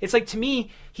like, to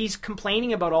me, he's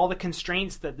complaining about all the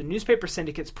constraints that the newspaper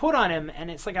syndicates put on him, and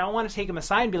it's like, I want to take him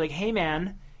aside and be like, hey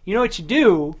man, you know what you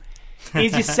do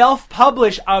is you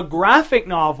self-publish a graphic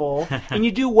novel and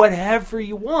you do whatever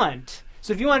you want.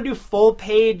 So if you want to do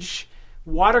full-page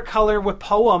watercolor with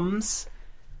poems,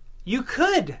 you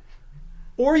could.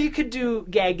 Or you could do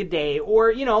gag a day.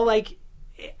 Or, you know, like,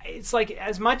 it's like,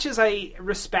 as much as I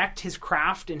respect his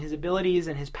craft and his abilities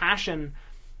and his passion,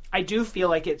 I do feel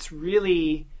like it's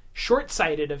really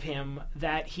short-sighted of him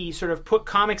that he sort of put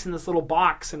comics in this little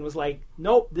box and was like,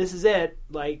 nope, this is it.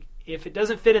 Like, if it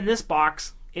doesn't fit in this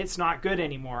box, it's not good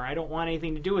anymore. I don't want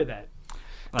anything to do with it.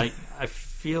 Like, I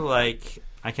feel like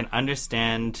I can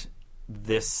understand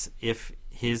this if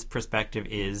his perspective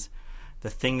is the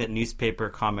thing that newspaper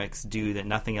comics do that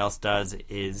nothing else does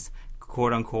is,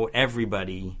 quote unquote,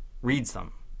 everybody reads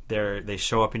them. They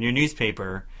show up in your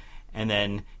newspaper, and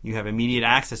then you have immediate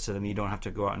access to them. You don't have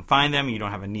to go out and find them. You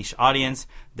don't have a niche audience.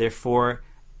 They're for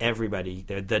everybody.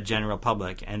 They're the general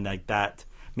public, and like that,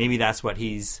 maybe that's what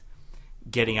he's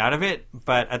getting out of it.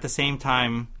 But at the same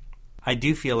time, I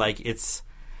do feel like it's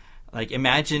like,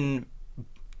 imagine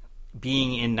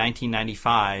being in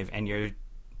 1995 and you're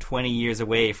 20 years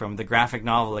away from the graphic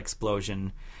novel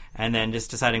explosion, and then just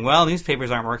deciding, well,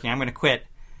 newspapers aren't working, I'm going to quit.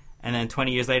 And then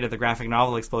 20 years later, the graphic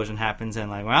novel explosion happens, and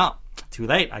like, well, too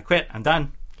late, I quit, I'm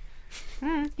done.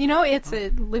 It's a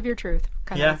live your truth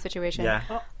kind of situation.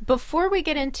 Yeah. Before we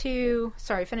get into...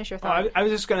 Sorry, finish your thought. I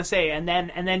was just going to say, and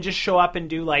then just show up and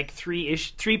do like 3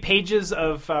 pages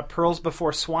of Pearls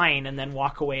Before Swine, and then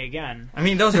walk away again. I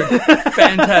mean, those are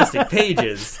fantastic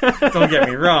pages. Don't get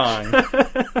me wrong.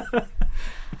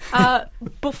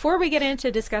 Before we get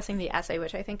into discussing the essay,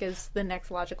 which I think is the next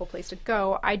logical place to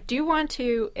go, I do want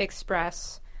to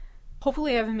express...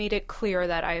 Hopefully I've made it clear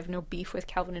that I have no beef with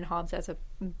Calvin and Hobbes as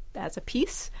a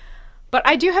piece. But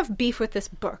I do have beef with this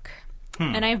book.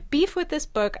 And I have beef with this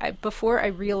book before I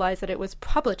realized that it was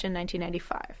published in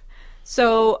 1995.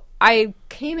 So I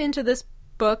came into this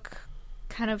book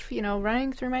kind of,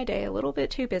 running through my day a little bit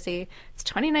too busy. It's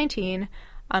 2019.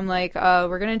 I'm like,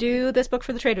 we're going to do this book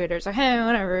for the trade readers. Okay,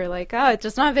 whatever. Like, it's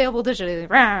just not available digitally.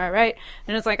 Right?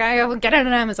 And it's like, I'll get it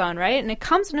on Amazon, right? And it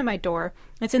comes into my door.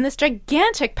 It's in this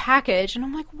gigantic package. And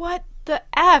I'm like, what the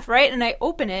F, right? And I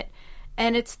open it.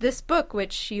 And it's this book,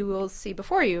 which you will see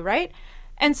before you, right?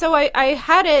 And so I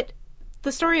had it.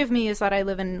 The story of me is that I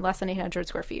live in less than 800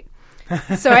 square feet.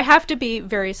 So I have to be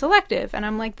very selective. And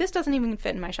I'm like, this doesn't even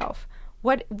fit in my shelf.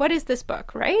 What is this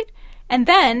book, right? And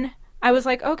then... I was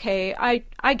like, okay,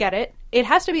 I get it. It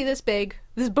has to be this big.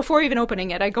 This is before even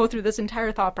opening it. I go through this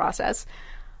entire thought process.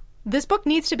 This book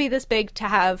needs to be this big to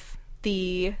have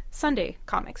the Sunday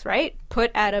comics, right? Put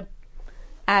at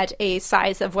a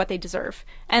size of what they deserve.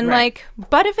 And right.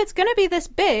 But if it's going to be this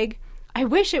big, I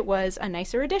wish it was a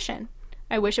nicer edition.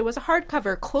 I wish it was a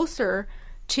hardcover closer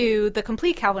to the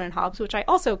complete Calvin and Hobbes, which I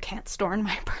also can't store in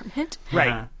my apartment. Right.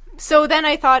 Uh-huh. So then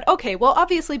I thought, okay, well,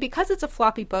 obviously, because it's a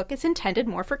floppy book, it's intended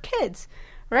more for kids,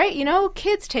 right?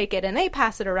 Kids take it and they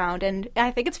pass it around, and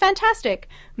I think it's fantastic.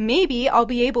 Maybe I'll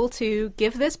be able to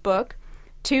give this book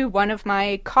to one of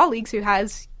my colleagues who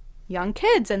has young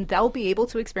kids, and they'll be able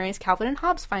to experience Calvin and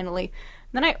Hobbes finally.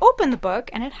 Then I open the book,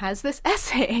 and it has this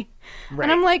essay. Right.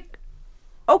 And I'm like,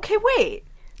 okay, wait.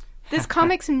 This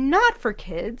comic's not for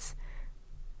kids.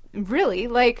 Really,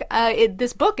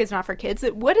 this book is not for kids.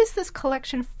 What is this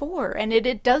collection for? And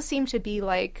it does seem to be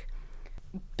like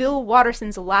Bill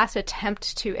Watterson's last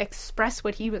attempt to express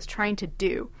what he was trying to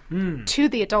do to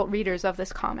the adult readers of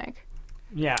this comic.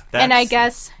 Yeah. And I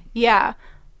guess,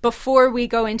 before we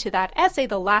go into that essay,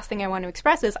 the last thing I want to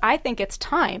express is I think it's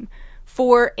time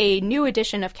for a new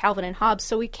edition of Calvin and Hobbes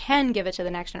so we can give it to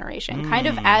the next generation. Kind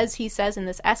of as he says in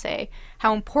this essay,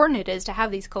 how important it is to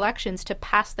have these collections to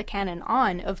pass the canon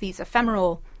on of these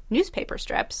ephemeral newspaper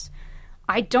strips.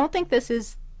 I don't think this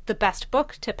is the best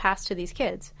book to pass to these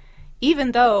kids,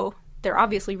 even though they're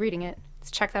obviously reading it.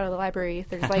 It's checked out of the library.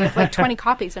 There's like 20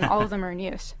 copies and all of them are in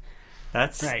use.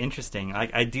 That's interesting.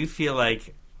 I do feel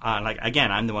like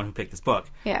again, I'm the one who picked this book.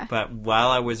 Yeah. But while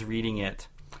I was reading it,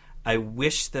 I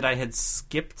wish that I had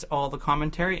skipped all the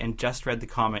commentary and just read the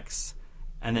comics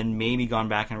and then maybe gone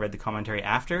back and read the commentary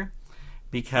after,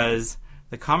 because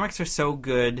the comics are so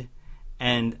good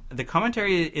and the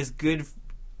commentary is good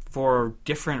for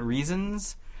different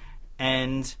reasons,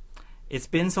 and it's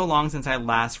been so long since I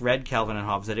last read Calvin and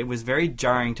Hobbes that it was very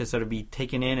jarring to sort of be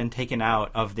taken in and taken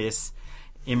out of this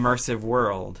immersive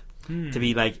world, to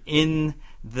be in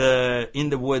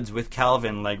the woods with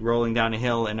Calvin, rolling down a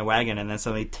hill in a wagon, and then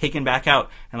suddenly taken back out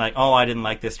and I didn't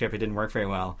like this strip, it didn't work very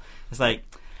well. It's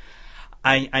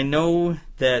I know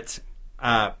that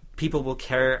people will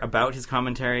care about his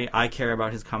commentary, I care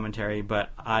about his commentary, but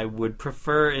I would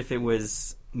prefer if it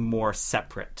was more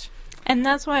separate. And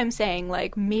that's why I'm saying,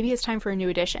 maybe it's time for a new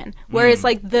edition. Whereas,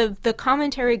 the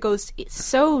commentary goes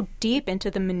so deep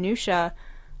into the minutia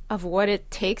of what it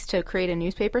takes to create a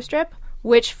newspaper strip,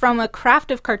 which from a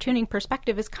craft of cartooning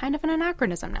perspective is kind of an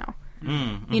anachronism now.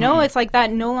 It's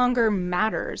that no longer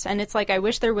matters. And it's I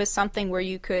wish there was something where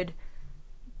you could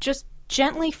just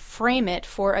gently frame it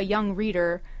for a young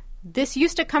reader. This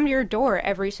used to come to your door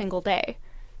every single day,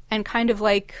 and kind of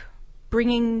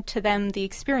bringing to them the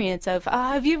experience of,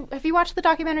 have you watched the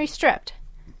documentary Stripped?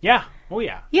 Yeah. Oh,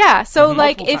 yeah. Yeah. So,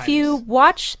 Multiple if times. you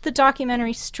watch the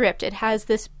documentary Stripped, it has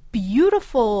this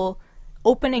beautiful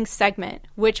opening segment,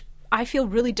 which I feel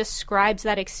really describes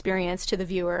that experience to the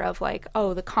viewer of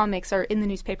the comics are in the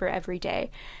newspaper every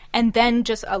day, and then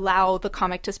just allow the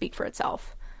comic to speak for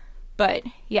itself. But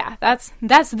yeah, that's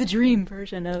the dream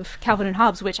version of Calvin and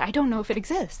Hobbes, which I don't know if it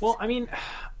exists. Well, I mean,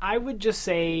 I would just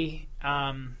say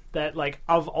that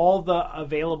of all the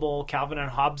available Calvin and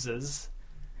Hobbeses,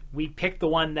 we picked the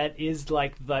one that is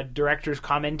like the director's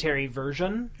commentary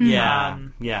version.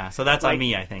 Yeah. So that's on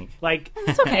me, I think. Like,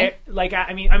 it's okay.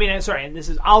 I mean, sorry, and this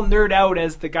is, I'll nerd out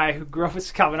as the guy who grew up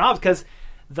with Calvin Hobbes, because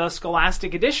the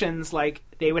Scholastic editions, like,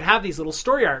 they would have these little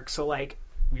story arcs. So, like,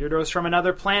 Weirdos from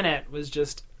Another Planet was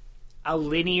just a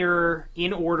linear,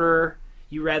 in order.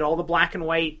 You read all the black and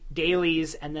white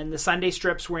dailies, and then the Sunday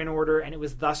strips were in order, and it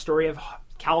was the story of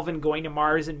Calvin going to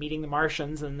Mars and meeting the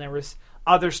Martians, and there was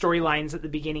other storylines at the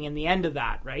beginning and the end of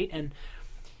that, right? And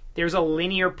there's a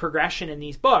linear progression in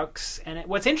these books. And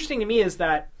what's interesting to me is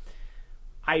that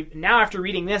now after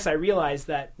reading this, I realized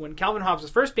that when Calvin Hobbes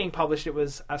was first being published, it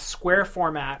was a square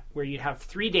format where you'd have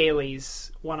 3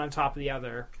 dailies, one on top of the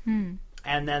other. And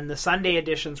then the Sunday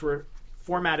editions were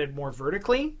formatted more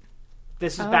vertically.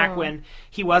 This is back when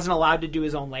he wasn't allowed to do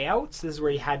his own layouts. This is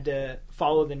where he had to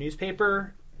follow the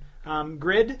newspaper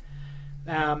grid.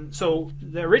 So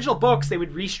the original books, they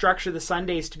would restructure the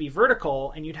Sundays to be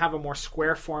vertical, and you'd have a more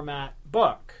square format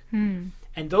book. And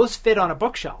those fit on a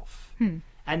bookshelf.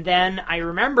 And then I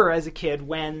remember as a kid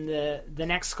when the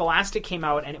next Scholastic came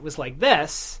out and it was like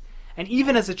this. And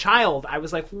even as a child, I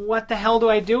was like, what the hell do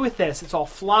I do with this? It's all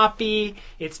floppy.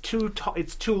 It's too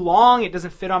long. It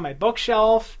doesn't fit on my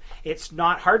bookshelf. It's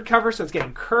not hardcover, so it's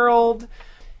getting curled.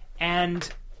 And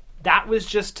that was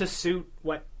just to suit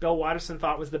what Bill Watterson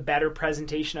thought was the better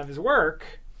presentation of his work.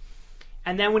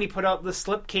 And then when he put out the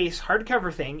slipcase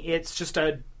hardcover thing, it's just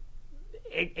an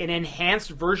enhanced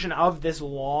version of this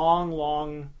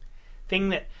long thing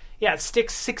that, it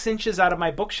sticks 6 inches out of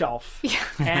my bookshelf.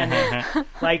 And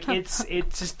like it's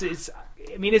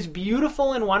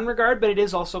beautiful in one regard, but it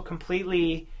is also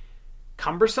completely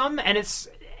cumbersome, and it's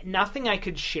nothing I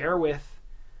could share with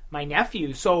my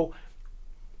nephew. So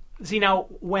see, now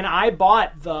when I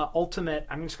bought the ultimate,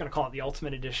 I'm just going to call it the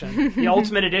ultimate edition, the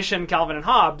ultimate edition Calvin and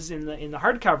Hobbes in the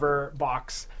hardcover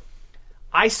box,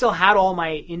 I still had all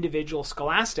my individual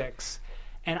Scholastics.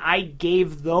 And I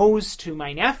gave those to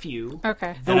my nephew.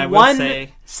 Okay. The one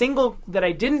single that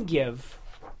I didn't give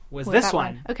was this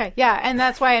one. Okay, yeah, and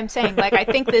that's why I'm saying, like, I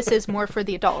think this is more for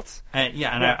the adults.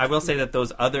 I will say that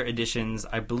those other editions,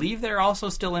 I believe they're also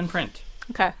still in print.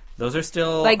 Okay. Those are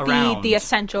still like around. the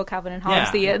essential Calvin and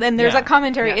Hobbes. Then there's a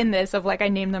commentary in this of, like, I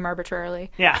named them arbitrarily.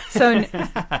 Yeah. So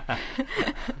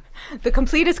the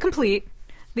complete is complete.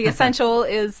 The essential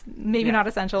is maybe not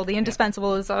essential. The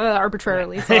indispensable is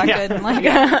arbitrarily selected.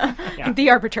 The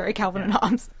arbitrary Calvin and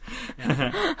Hobbes.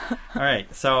 All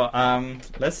right. So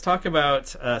let's talk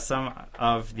about some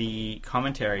of the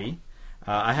commentary.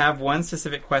 I have one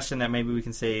specific question that maybe we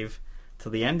can save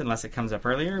till the end unless it comes up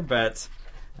earlier. But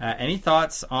any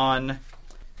thoughts on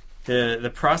the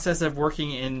process of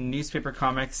working in newspaper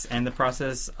comics and the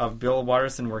process of Bill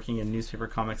Watterson working in newspaper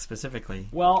comics specifically?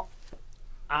 Well,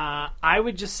 I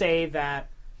would just say that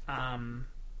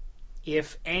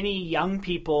if any young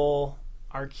people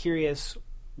are curious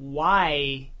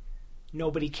why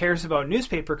nobody cares about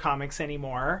newspaper comics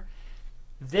anymore,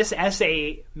 this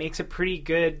essay makes a pretty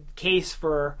good case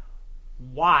for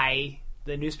why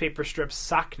the newspaper strips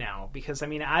suck now. Because, I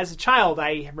mean, as a child,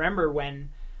 I remember when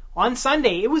on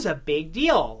Sunday it was a big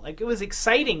deal. Like, it was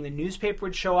exciting. The newspaper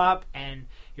would show up and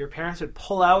your parents would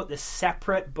pull out this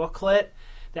separate booklet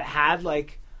that had,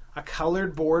 like, a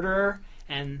colored border,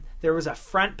 and there was a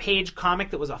front page comic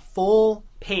that was a full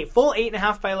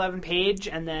 8.5 by 11 page,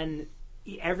 and then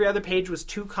every other page was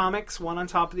 2 comics, one on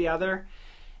top of the other,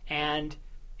 and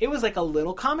it was like a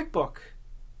little comic book,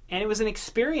 and it was an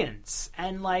experience.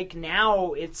 And like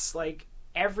now it's like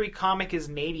every comic is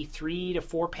maybe 3 to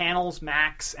 4 panels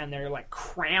max, and they're like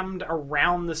crammed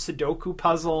around the Sudoku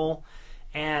puzzle,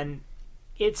 and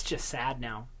it's just sad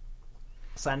now.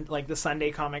 Like the Sunday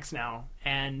comics now,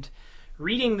 and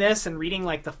reading this and reading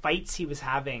like the fights he was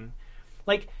having,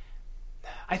 like,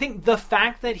 I think the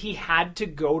fact that he had to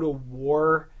go to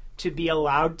war to be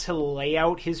allowed to lay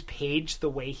out his page the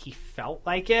way he felt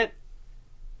like it,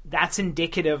 that's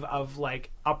indicative of like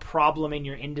a problem in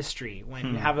your industry when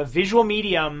you have a visual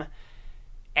medium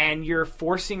and you're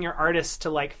forcing your artists to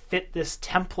like fit this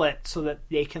template so that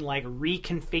they can like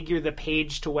reconfigure the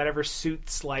page to whatever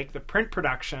suits like the print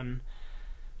production.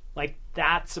 Like,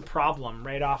 that's a problem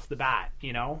right off the bat,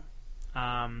 you know?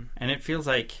 And it feels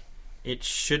like it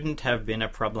shouldn't have been a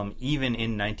problem even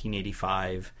in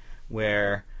 1985,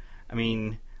 where, I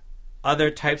mean,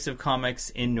 other types of comics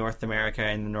in North America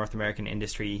and the North American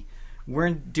industry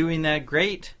weren't doing that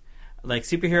great. Like,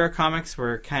 superhero comics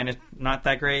were kind of not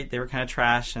that great. They were kind of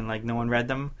trash and, like, no one read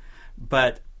them.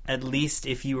 But at least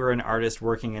if you were an artist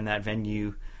working in that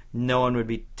venue, no one would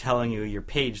be telling you your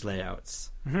page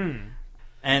layouts. Mm-hmm.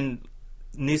 And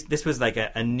this was like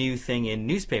a new thing in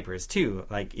newspapers too.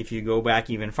 Like if you go back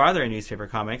even farther in newspaper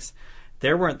comics,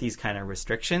 there weren't these kind of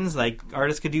restrictions. Like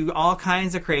artists could do all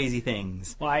kinds of crazy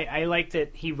things. Well, I like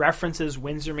that he references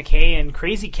Winsor McCay and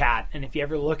Crazy Cat, and if you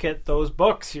ever look at those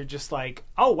books, you're just like,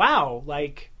 oh wow,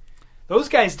 like those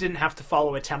guys didn't have to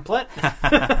follow a template.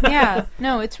 Yeah,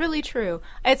 no, it's really true.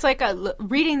 It's like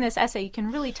reading this essay, you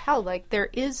can really tell like there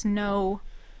is no.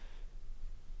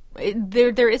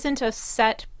 There isn't a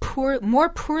set more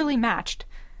poorly matched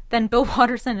than Bill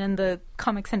Watterson and the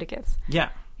comic syndicates. Yeah.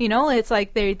 You know, it's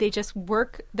like they just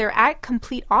work, they're at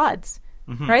complete odds,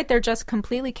 right? They're just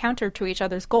completely counter to each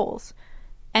other's goals.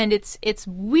 And it's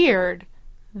weird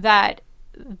that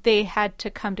they had to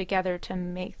come together to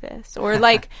make this. Or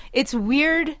like, it's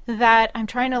weird that, I'm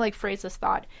trying to like phrase this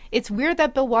thought. It's weird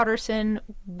that Bill Watterson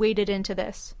waded into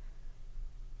this.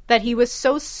 That he was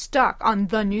so stuck on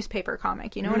the newspaper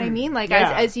comic, you know what I mean? Like,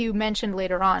 yeah. as you mentioned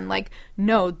later on, like,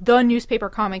 no, the newspaper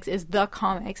comics is the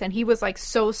comics. And he was, like,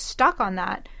 so stuck on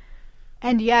that.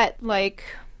 And yet, like...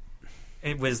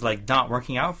 It was, like, not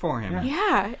working out for him.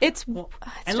 Yeah, it's and,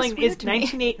 like, it's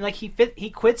 1980, like, he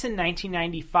quits in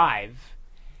 1995.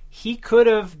 He could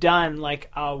have done,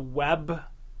 like, a web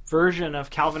version of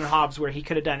Calvin and Hobbes where he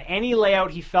could have done any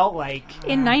layout he felt like.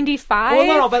 In 95? Well,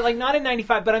 no, but, like, not in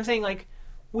 95, but I'm saying, like,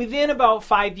 within about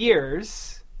 5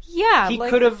 years, yeah, he like,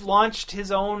 could have launched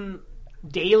his own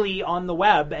daily on the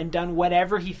web and done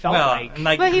whatever he felt like.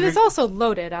 But he was also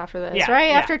loaded after this, Yeah, right?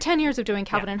 yeah. After 10 years of doing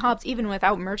Calvin and Hobbes, even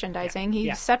without merchandising, he's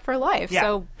Yeah. set for life. Yeah.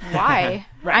 So why?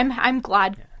 Right. I'm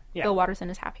glad Yeah. Bill Watterson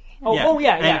is happy.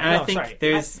 Yeah. And No, I think sorry.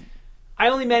 there's... I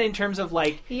only meant in terms of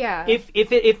like, Yeah.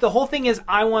 if the whole thing is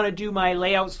I want to do my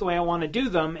layouts the way I want to do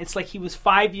them, it's like he was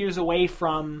 5 years away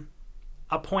from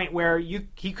a point where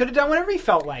he could have done whatever he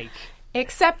felt like.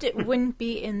 Except it wouldn't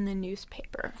be in the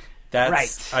newspaper.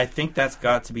 Right. I think that's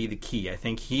got to be the key. I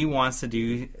think he wants to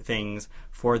do things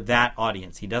for that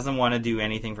audience. He doesn't want to do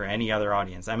anything for any other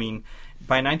audience. I mean,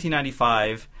 by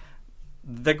 1995,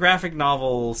 the graphic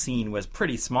novel scene was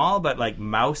pretty small, but like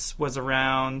Mouse was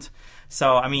around.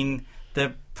 So, I mean,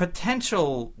 the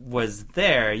potential was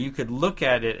there. You could look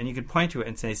at it and you could point to it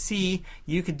and say, see,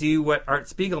 you could do what Art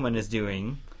Spiegelman is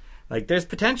doing. Like, there's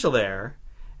potential there.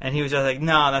 And he was just like,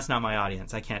 no, that's not my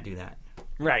audience. I can't do that.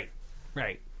 Right.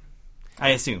 I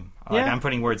assume. Like, Yeah. I'm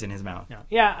putting words in his mouth.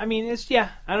 Yeah, I mean, I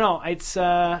don't know. It's,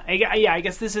 I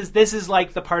guess this is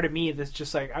like the part of me that's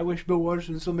just like, I wish Bill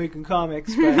Watterson's still making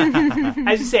comics. But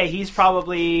as you say, he's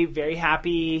probably very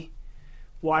happy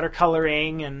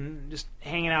watercoloring and just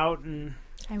hanging out. And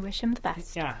I wish him the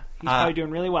best. yeah, he's probably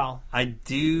doing really well.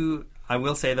 I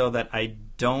will say, though, that I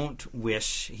don't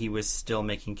wish he was still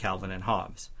making Calvin and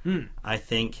Hobbes. I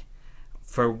think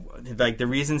for, like, the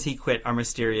reasons he quit are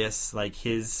mysterious. Like,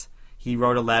 he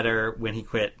wrote a letter when he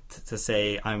quit to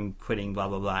say, I'm quitting, blah,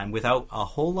 blah, blah. And without a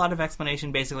whole lot of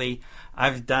explanation, basically,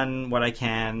 I've done what I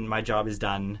can. My job is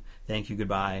done. Thank you,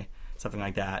 goodbye. Something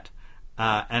like that.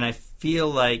 And I feel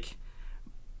like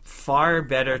far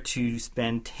better to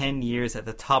spend 10 years at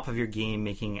the top of your game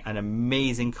making an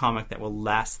amazing comic that will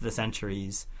last the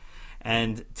centuries,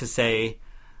 and to say,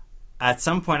 at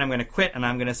some point I'm going to quit and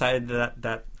I'm going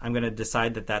to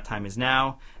decide that time is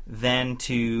now, than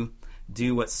to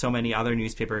do what so many other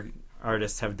newspaper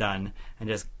artists have done and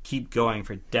just keep going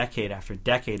for decade after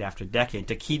decade after decade,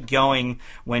 to keep going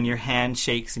when your hand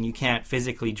shakes and you can't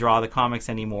physically draw the comics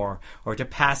anymore, or to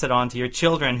pass it on to your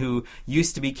children who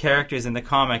used to be characters in the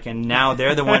comic and now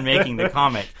they're the one making the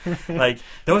comic. Like,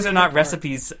 those are not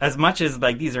recipes. As much as,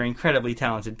 like, these are incredibly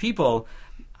talented people,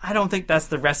 I don't think that's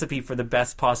the recipe for the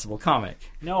best possible comic.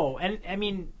 No, and I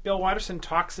mean, Bill Watterson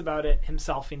talks about it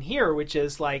himself in here, which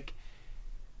is like,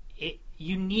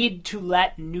 you need to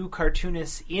let new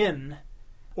cartoonists in,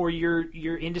 or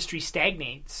your industry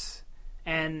stagnates.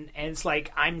 And it's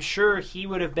like, I'm sure he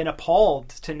would have been appalled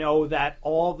to know that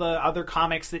all the other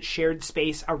comics that shared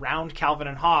space around Calvin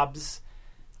and Hobbes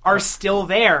are still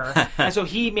there. And so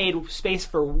he made space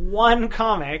for one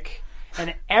comic,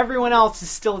 and everyone else is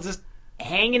still just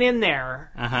hanging in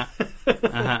there.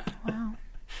 Wow.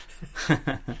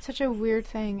 Such a weird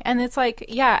thing. And it's like,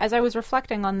 yeah, as I was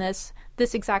reflecting on this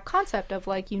exact concept of,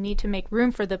 like, you need to make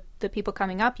room for the people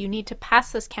coming up, you need to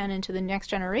pass this canon to the next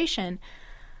generation.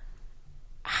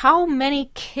 How many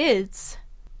kids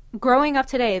growing up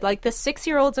today, like the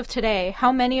 6-year-olds of today,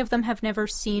 how many of them have never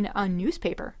seen a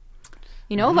newspaper?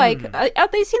 You know, like,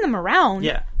 they've seen them around.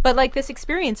 Yeah. But, like, this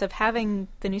experience of having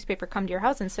the newspaper come to your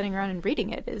house and sitting around and reading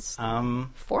it is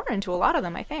foreign to a lot of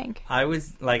them, I think. I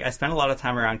spend a lot of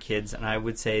time around kids, and I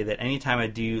would say that anytime I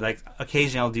do, like,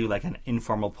 occasionally I'll do, like, an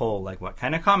informal poll, like, what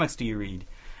kind of comics do you read?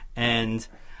 And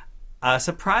a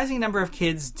surprising number of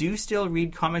kids do still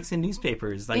read comics and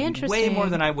newspapers, like way Interesting. more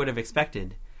than I would have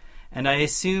expected. And I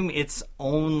assume it's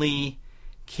only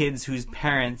kids whose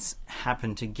parents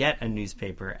happen to get a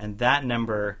newspaper, and that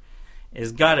number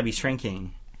is got to be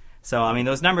shrinking. So, I mean,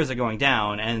 those numbers are going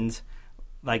down, and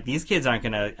like these kids aren't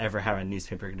going to ever have a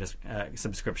newspaper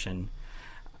subscription.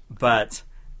 But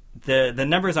the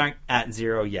numbers aren't at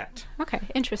zero yet. Okay,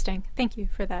 interesting. Thank you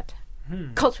for that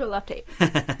cultural update.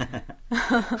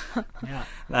 Yeah.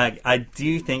 Like, I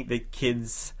do think that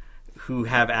kids who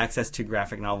have access to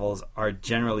graphic novels are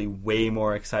generally way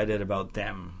more excited about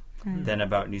them than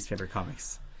about newspaper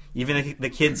comics. Even the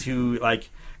kids who, like,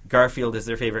 Garfield is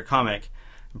their favorite comic,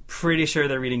 I'm pretty sure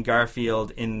they're reading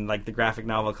Garfield in, like, the graphic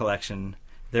novel collection.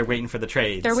 They're waiting for the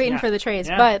trades. They're waiting Yeah. for the trades.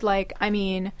 Yeah. But, like, I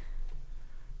mean,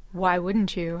 why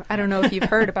wouldn't you? I don't know if you've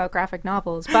heard about graphic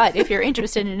novels, but if you're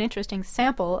interested in an interesting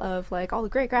sample of, like, all the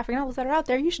great graphic novels that are out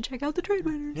there, you should check out the trade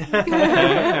winners.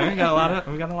 Yeah, we got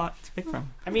a lot to pick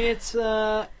from. I mean, it's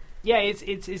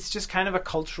just kind of a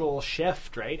cultural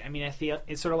shift, right? I mean, I feel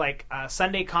it's sort of like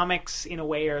Sunday comics in a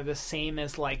way are the same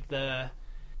as like the,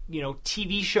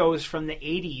 TV shows from the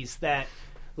 80s that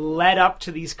led up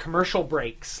to these commercial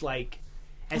breaks, like.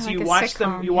 And so Like you a watch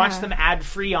them, sitcom, you watch yeah. them ad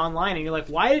free online, and you're like,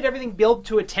 why did everything build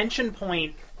to a tension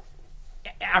point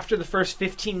after the first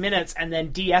 15 minutes, and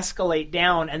then de-escalate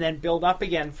down, and then build up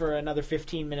again for another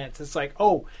 15 minutes? It's like,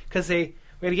 because we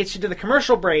got to get you to the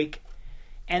commercial break,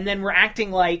 and then we're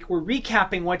acting like we're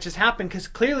recapping what just happened, because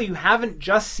clearly you haven't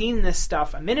just seen this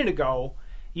stuff a minute ago.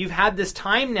 You've had this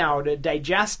time now to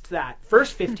digest that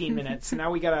first 15 minutes, and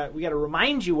now we gotta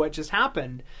remind you what just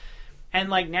happened, and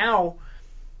like now.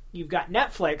 You've got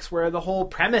Netflix where the whole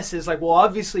premise is like, well,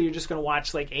 obviously you're just going to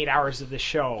watch like 8 hours of this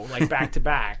show, like back to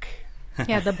back.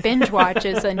 Yeah, the binge watch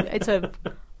is it's a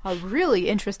really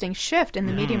interesting shift in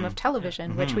the medium of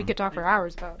television, which we could talk for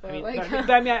hours about. I mean, Like-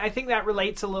 I think that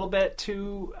relates a little bit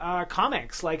to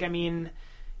comics. Like, I mean,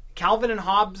 Calvin and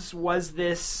Hobbes was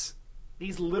these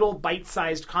little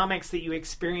bite-sized comics that you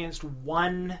experienced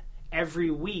one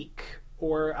every week,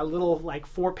 or a little like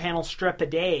 4-panel strip a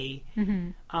day.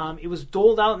 Mm-hmm. It was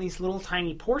doled out in these little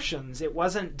tiny portions. It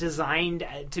wasn't designed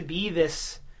to be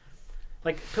this.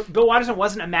 Like, Bill Watterson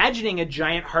wasn't imagining a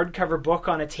giant hardcover book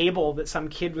on a table that some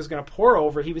kid was going to pore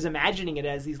over. He was imagining it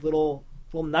as these little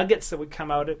nuggets that would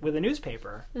come out with a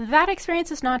newspaper. that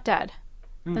experience is not dead.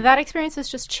 That experience has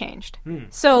just changed.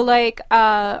 So, like,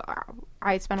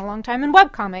 I spent a long time in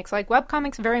webcomics. Like,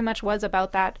 webcomics very much was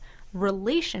about that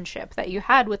relationship that you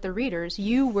had with the readers.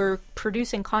 You were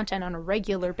producing content on a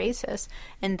regular basis,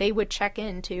 and they would check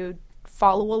in to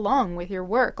follow along with your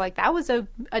work. Like, that was a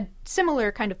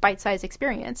similar kind of bite-sized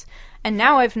experience. And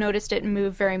now I've noticed it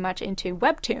move very much into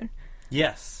Webtoon.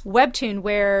 Yes. Webtoon,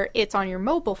 where it's on your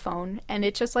mobile phone, and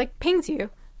it just, like, pings you.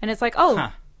 And it's like,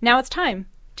 now it's time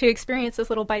to experience this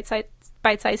little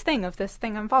bite-sized thing of this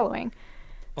thing I'm following.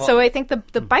 Well, so I think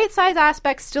the bite-size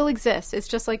aspect still exists. It's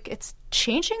just like it's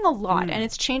changing a lot, and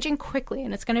it's changing quickly,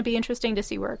 and it's going to be interesting to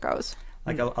see where it goes.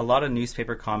 Like a lot of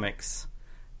newspaper comics,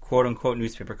 quote-unquote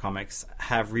newspaper comics,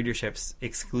 have readerships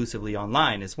exclusively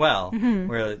online as well,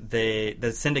 where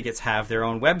the syndicates have their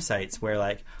own websites where,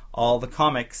 like, all the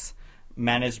comics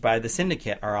managed by the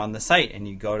syndicate are on the site, and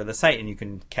you go to the site and you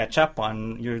can catch up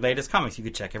on your latest comics. You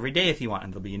could check every day if you want,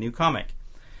 and there'll be a new comic.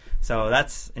 So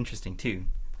that's interesting too.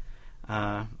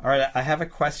 All right, I have a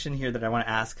question here that I want to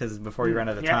ask because before we run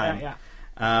out of time. Yeah.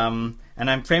 And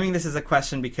I'm framing this as a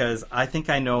question because I think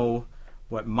I know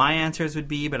what my answers would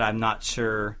be, but I'm not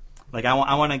sure. Like, I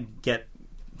want to get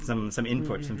some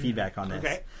input, some feedback on this.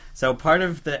 Okay. So part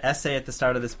of the essay at the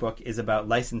start of this book is about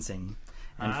licensing.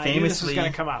 And I knew this was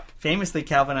going to come up. Famously,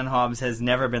 Calvin and Hobbes has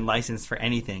never been licensed for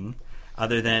anything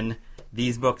other than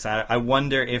these books. I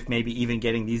wonder if maybe even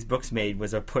getting these books made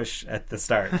was a push at the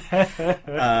start.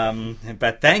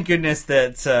 But thank goodness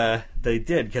that they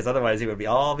did, because otherwise it would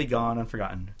all be gone and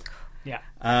forgotten. Yeah.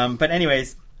 But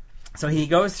anyways, so he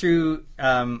goes through,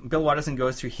 Bill Watterson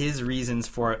goes through his reasons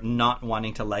for not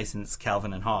wanting to license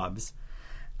Calvin and Hobbes.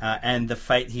 And the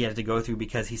fight he had to go through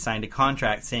because he signed a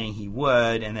contract saying he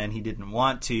would, and then he didn't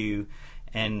want to,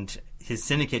 and his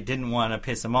syndicate didn't want to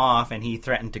piss him off, and he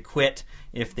threatened to quit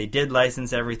if they did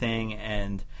license everything.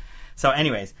 And so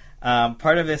anyways,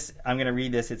 part of this, I'm going to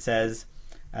read this. It says,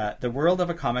 the world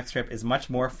of a comic strip is much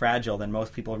more fragile than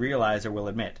most people realize or will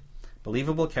admit.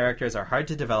 Believable characters are hard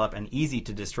to develop and easy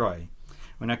to destroy.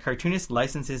 When a cartoonist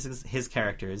licenses his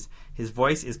characters, his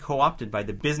voice is co-opted by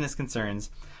the business concerns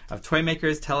of toy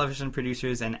makers, television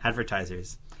producers, and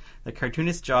advertisers. The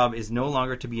cartoonist's job is no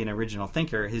longer to be an original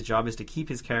thinker. His job is to keep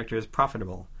his characters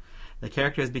profitable. The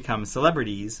characters become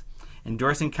celebrities,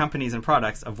 endorsing companies and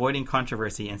products, avoiding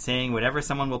controversy, and saying whatever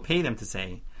someone will pay them to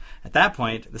say. At that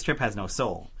point, the strip has no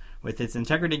soul. With its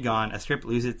integrity gone, a strip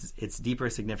loses its deeper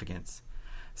significance.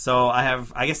 So I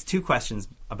have, I guess, 2 questions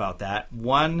about that.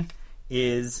 One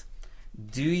is,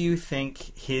 do you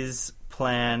think his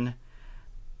plan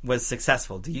was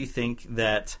successful? Do you think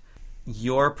that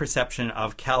your perception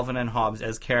of Calvin and Hobbes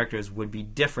as characters would be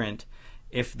different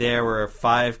if there were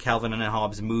 5 Calvin and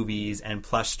Hobbes movies and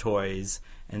plush toys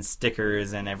and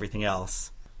stickers and everything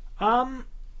else?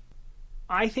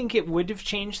 I think it would have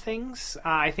changed things.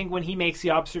 I think when he makes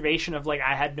the observation of, like,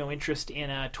 I had no interest in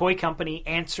a toy company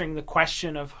answering the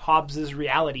question of Hobbes's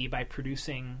reality by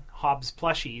producing Hobbes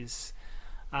plushies,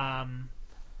 I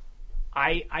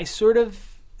sort of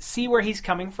see where he's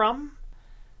coming from.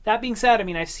 That being said, I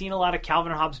mean, I've seen a lot of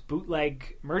Calvin and Hobbes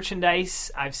bootleg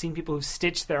merchandise. I've seen people who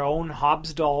stitch their own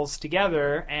Hobbes dolls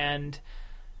together, and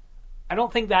I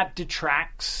don't think that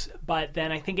detracts, but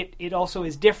then I think it also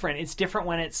is different. It's different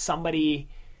when it's somebody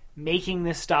making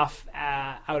this stuff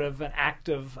out of an act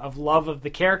of love of the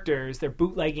characters. They're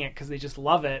bootlegging it because they just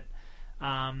love it.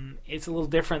 It's a little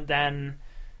different than,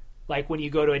 like, when you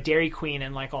go to a Dairy Queen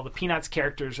and, like, all the Peanuts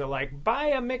characters are like,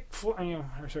 buy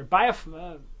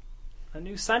a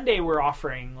new sundae we're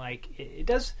offering. Like, it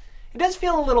does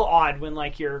feel a little odd when,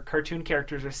 like, your cartoon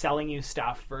characters are selling you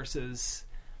stuff versus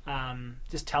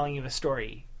just telling you a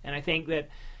story. And I think that,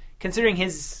 considering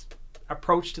his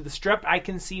approach to the strip, I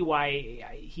can see why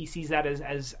he sees that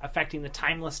as affecting the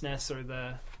timelessness or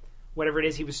the whatever it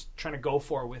is he was trying to go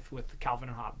for with Calvin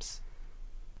and Hobbes.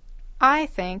 I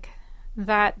think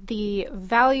that the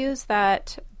values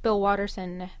that Bill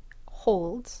Watterson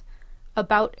holds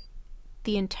about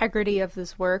the integrity of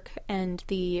this work and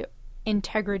the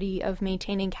integrity of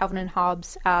maintaining Calvin and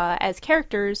Hobbes as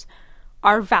characters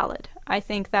are valid. I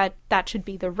think that should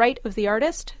be the right of the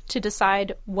artist to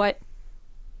decide what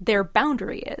their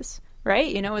boundary is, right?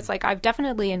 You know, it's like, I've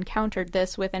definitely encountered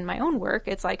this within my own work.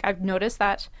 It's like, I've noticed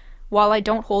that while I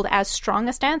don't hold as strong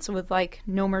a stance with, like,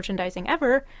 no merchandising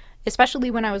ever,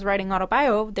 especially when I was writing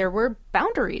Autobio, there were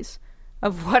boundaries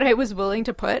of what I was willing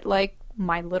to put, like,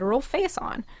 my literal face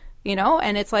on, you know?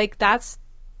 And it's like, that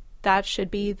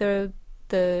should be the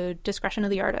discretion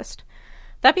of the artist.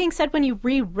 That being said, when you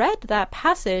reread that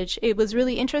passage, it was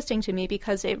really interesting to me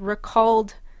because it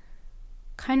recalled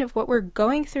kind of what we're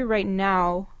going through right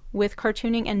now with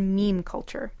cartooning and meme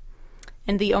culture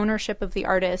and the ownership of the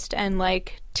artist and,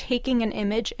 like, taking an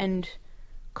image and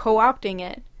co-opting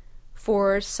it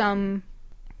for some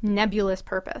nebulous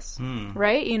purpose,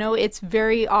 right? You know, it's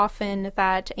very often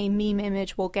that a meme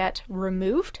image will get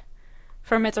removed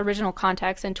from its original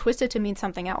context and twisted to mean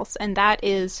something else, and that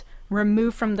is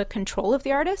removed from the control of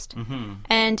the artist.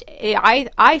 And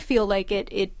I feel like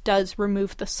it does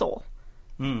remove the soul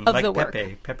of like the work.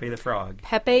 Pepe the Frog.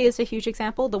 Pepe is a huge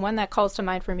example. The one that calls to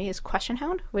mind for me is Question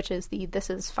Hound, which is the This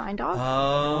Is Fine dog.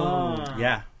 Oh,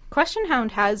 yeah. Question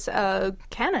Hound has a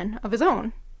canon of his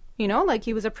own. You know, like,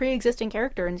 he was a pre-existing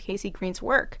character in Casey Green's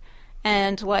work.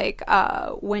 And, like,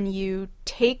 when you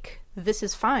take This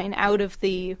Is Fine out of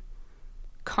the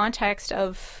context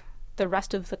of the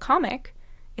rest of the comic,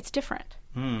 it's different.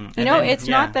 You know, it's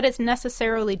not that it's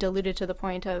necessarily diluted to the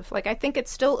point of, like, I think it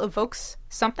still evokes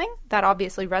something that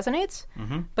obviously resonates,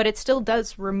 but it still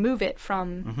does remove it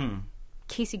from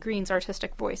Casey Green's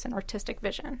artistic voice and artistic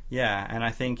vision. Yeah, and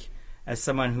I think as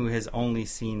someone who has only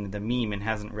seen the meme and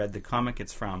hasn't read the comic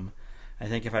it's from, I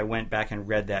think if I went back and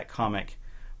read that comic,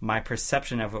 my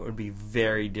perception of it would be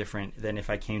very different than if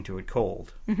I came to it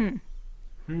cold.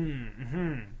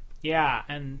 Yeah,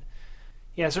 and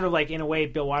yeah, sort of like, in a way,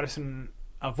 Bill Watterson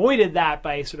avoided that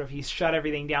by sort of, he shut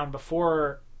everything down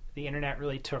before the internet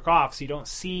really took off, so you don't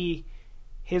see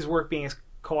his work being as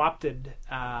co-opted.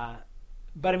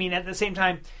 But I mean, at the same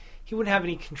time, he wouldn't have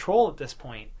any control at this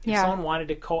point. If someone wanted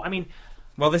to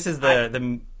well, this is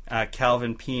the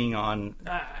Calvin peeing on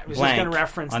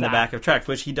blank on the back of trucks,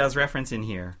 which he does reference in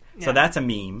here. Yeah. So that's a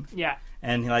meme. Yeah.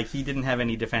 And, like, he didn't have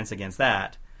any defense against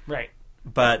that. Right.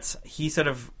 But he sort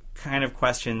of kind of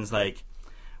questions, like,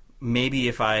 maybe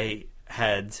if I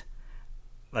had,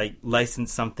 like,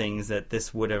 licensed some things that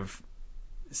this would have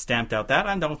stamped out that.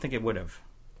 I don't think it would have.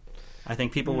 I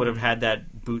think people would have had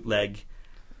that bootleg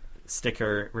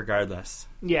sticker regardless.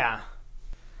 Yeah.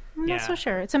 I'm not so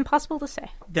sure. It's impossible to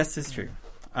say. This is true.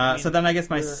 So then I guess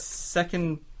my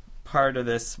second part of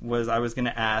this was, I was going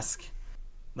to ask,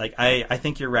 like, I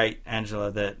think you're right,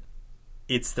 Angela, that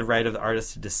it's the right of the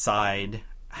artist to decide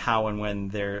how and when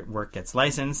their work gets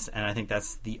licensed, and I think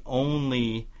that's the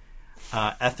only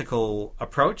ethical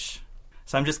approach.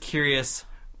 So I'm just curious,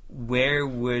 where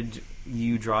would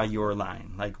you draw your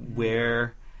line? Like,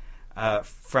 where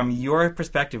from your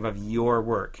perspective of your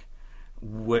work,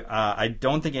 I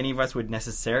don't think any of us would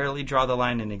necessarily draw the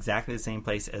line in exactly the same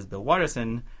place as Bill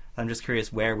Watterson. I'm just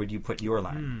curious, where would you put your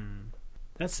line?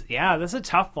 That's a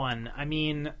tough one. I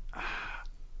mean,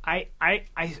 I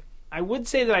would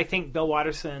say that I think Bill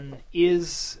Watterson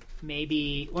is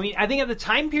maybe... I mean, I think at the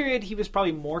time period, he was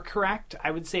probably more correct.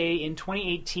 I would say in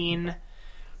 2018,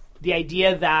 the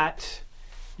idea that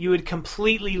you would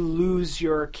completely lose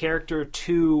your character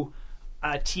to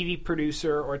a TV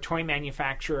producer or a toy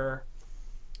manufacturer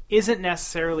isn't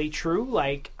necessarily true.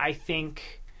 Like, I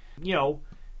think,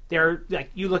 there,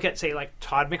 like, you look at, say, like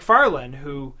Todd McFarlane,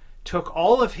 who took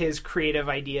all of his creative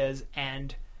ideas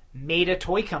and made a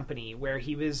toy company where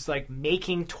he was like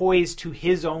making toys to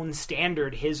his own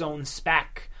standard, his own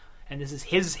spec, and this is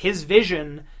his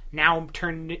vision now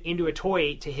turned into a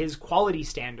toy to his quality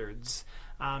standards,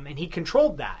 and he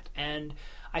controlled that. And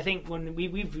I think when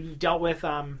we've dealt with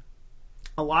a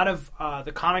lot of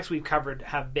the comics we've covered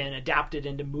have been adapted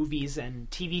into movies and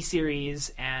TV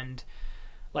series, and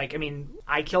like, I mean,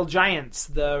 I Kill Giants,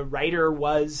 the writer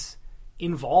was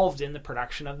involved in the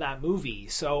production of that movie.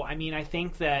 So, I mean, I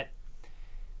think that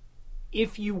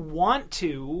if you want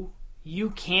to,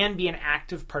 you can be an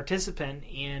active participant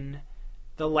in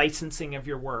the licensing of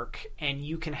your work, and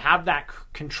you can have that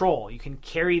control. You can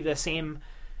carry the same,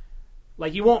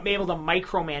 like, you won't be able to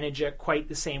micromanage it quite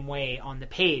the same way on the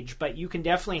page, but you can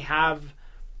definitely have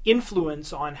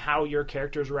influence on how your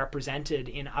character is represented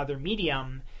in other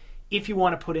medium if you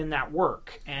want to put in that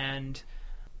work. And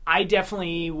I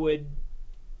definitely would,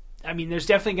 I mean, there's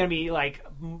definitely going to be like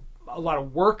a lot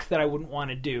of work that I wouldn't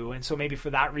want to do. And so maybe for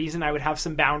that reason, I would have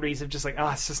some boundaries of just like, oh,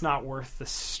 it's just not worth the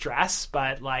stress.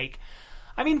 But like,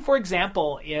 I mean, for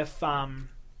example, if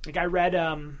like I read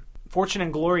Fortune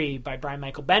and Glory by Brian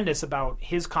Michael Bendis about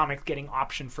his comic getting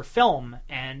optioned for film.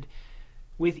 And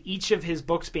with each of his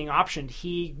books being optioned,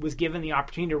 he was given the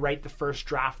opportunity to write the first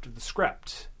draft of the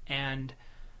script. And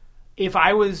if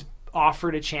I was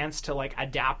offered a chance to like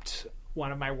adapt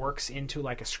one of my works into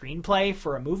like a screenplay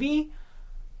for a movie,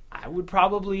 I would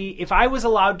probably, if I was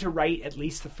allowed to write at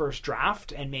least the first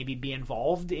draft and maybe be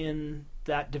involved in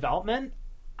that development,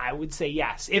 I would say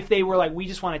yes. If they were like, we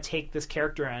just want to take this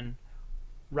character and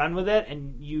run with it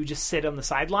and you just sit on the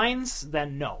sidelines,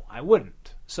 then no, I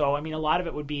wouldn't. So, I mean, a lot of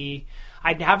it would be,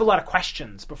 I'd have a lot of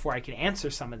questions before I could answer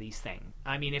some of these things.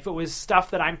 I mean, if it was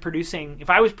stuff that I'm producing, if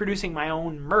I was producing my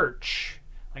own merch,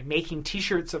 like making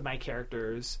t-shirts of my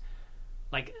characters,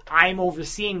 like I'm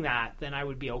overseeing that, then I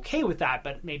would be okay with that.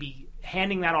 But maybe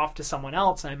handing that off to someone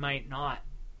else, I might not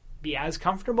be as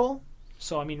comfortable.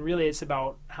 So, I mean, really it's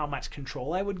about how much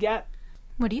control I would get.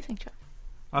 What do you think, Jeff?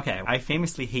 Okay, I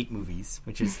famously hate movies,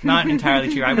 which is not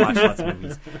entirely true. I watch lots of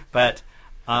movies. But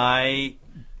I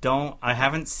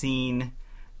haven't seen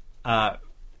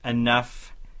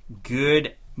enough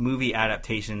good movie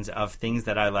adaptations of things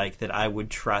that I like that I would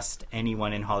trust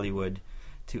anyone in Hollywood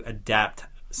to adapt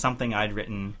something I'd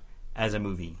written as a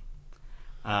movie.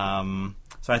 So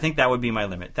I think that would be my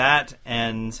limit. That,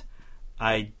 and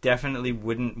I definitely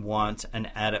wouldn't want an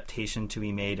adaptation to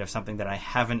be made of something that I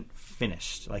haven't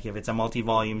finished. Like if it's a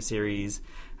multi-volume series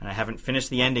and I haven't finished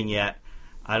the ending yet,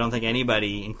 I don't think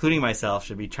anybody, including myself,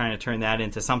 should be trying to turn that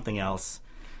into something else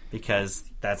because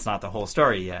that's not the whole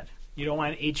story yet. You don't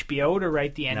want HBO to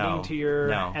write the ending to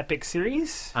your epic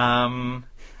series? Like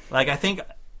I think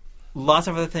lots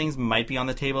of other things might be on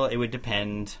the table. It would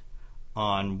depend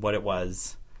on what it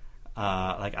was.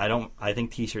 Like I think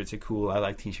t-shirts are cool. I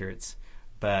like t-shirts.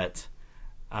 But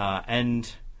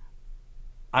and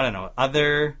I don't know,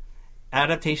 other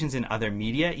adaptations in other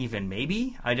media even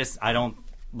maybe. I don't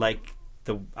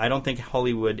think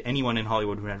anyone in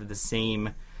Hollywood would have the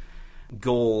same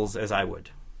goals as I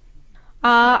would.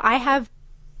 I have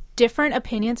different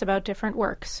opinions about different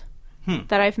works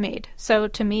that I've made. So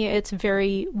to me, it's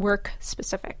very work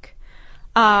specific.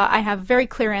 I have very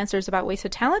clear answers about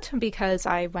wasted talent because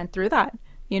I went through that,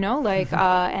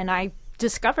 and I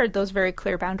discovered those very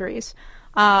clear boundaries.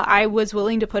 I was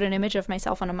willing to put an image of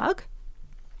myself on a mug.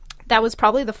 That was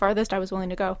probably the farthest I was willing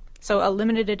to go. So a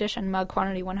limited edition mug,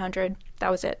 quantity 100. That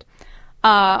was it.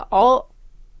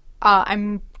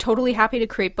 I'm totally happy to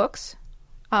create books.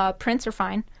 Prints are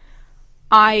fine.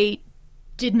 I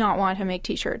did not want to make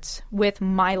t-shirts with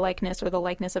my likeness or the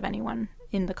likeness of anyone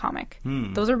in the comic.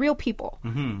 Those are real people.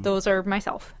 Mm-hmm. Those are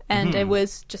myself. And it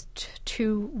was just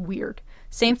too weird.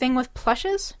 Same thing with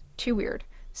plushes. Too weird.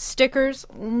 Stickers,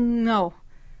 no.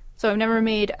 So I've never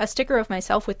made a sticker of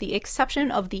myself with the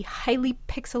exception of the highly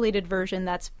pixelated version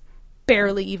that's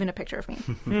barely even a picture of me.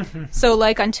 So,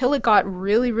 like, until it got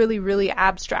really, really, really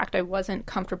abstract, I wasn't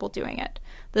comfortable doing it.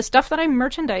 The stuff that I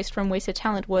merchandised from Wasted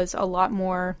Talent was a lot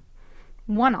more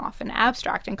one-off and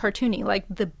abstract and cartoony. Like,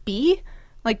 the bee,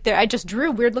 like, I just drew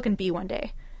a weird-looking bee one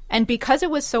day. And because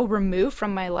it was so removed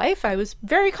from my life, I was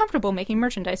very comfortable making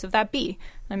merchandise of that bee.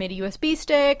 I made a USB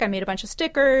stick, I made a bunch of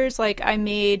stickers, like, I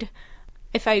made...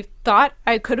 If I thought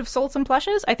I could have sold some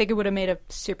plushes, I think it would have made a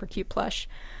super cute plush.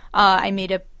 I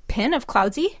made a pin of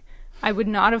Cloudsy. I would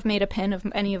not have made a pin of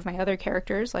any of my other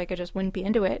characters. Like, I just wouldn't be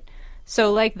into it.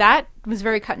 So, like, that was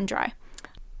very cut and dry.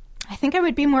 I think I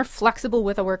would be more flexible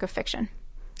with a work of fiction.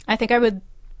 I think I would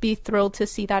be thrilled to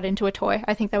see that into a toy.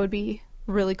 I think that would be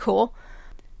really cool.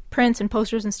 Prints and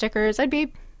posters and stickers, I'd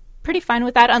be pretty fine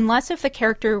with that, unless if the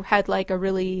character had, like, a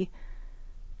really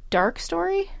dark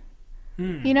story.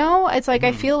 You know? It's like,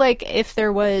 I feel like if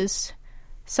there was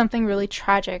something really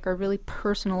tragic or really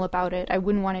personal about it, I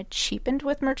wouldn't want it cheapened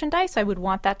with merchandise. I would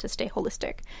want that to stay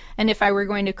holistic. And if I were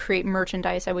going to create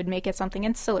merchandise, I would make it something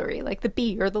ancillary, like the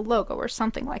bee or the logo or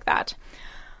something like that.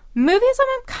 Movies,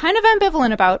 I'm kind of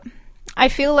ambivalent about. I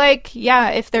feel like,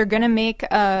 yeah, if they're going to make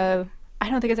I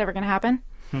don't think it's ever going to happen.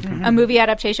 A movie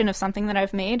adaptation of something that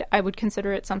I've made, I would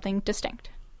consider it something distinct.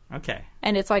 Okay.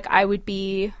 And it's like, I would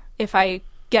be, if I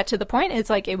get to the point, it's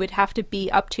like it would have to be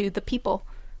up to the people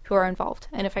who are involved.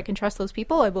 And if I can trust those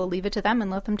people, I will leave it to them and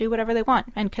let them do whatever they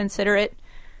want and consider it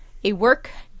a work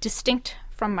distinct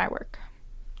from my work.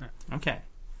 Okay.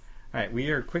 All right. We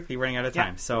are quickly running out of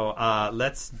time. So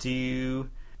let's do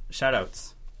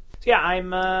shout-outs. So yeah,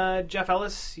 I'm Jeff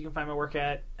Ellis. You can find my work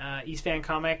at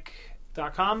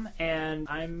eastvancomic.com, and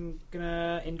I'm going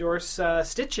to endorse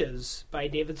Stitches by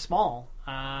David Small.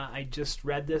 I just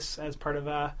read this as part of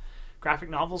a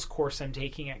graphic novels course I'm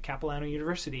taking at Capilano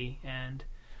University, and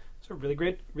it's a really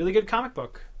good comic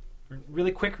book.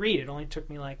 Really quick read. It only took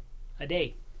me like a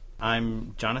day.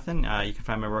 I'm Jonathan. You can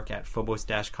find my work at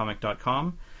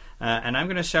phobos-comic.com. And I'm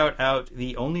going to shout out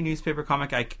the only newspaper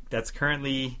comic that's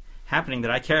currently happening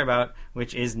that I care about,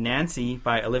 which is Nancy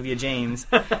by Olivia James.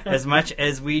 As much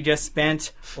as we just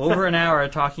spent over an hour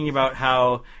talking about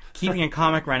how keeping a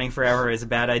comic running forever is a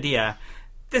bad idea,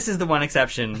 this is the one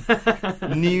exception.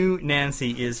 New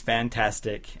Nancy is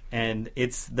fantastic, and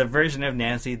it's the version of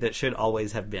Nancy that should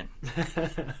always have been.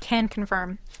 Can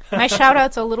confirm. My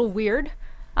shout-out's a little weird.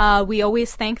 We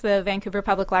always thank the Vancouver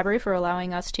Public Library for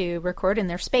allowing us to record in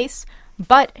their space,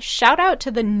 but shout out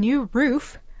to the new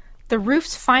roof. The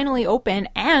roof's finally open,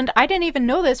 and I didn't even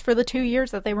know this for the 2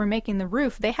 years that they were making the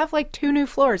roof. They have like 2 new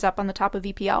floors up on the top of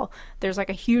VPL. There's like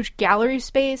a huge gallery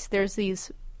space. There's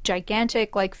these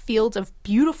gigantic like fields of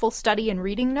beautiful study and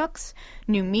reading nooks,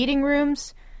 new meeting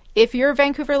rooms. If you're a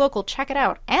Vancouver local, check it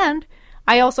out. And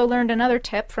I also learned another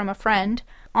tip from a friend.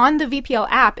 On the VPL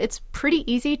app, it's pretty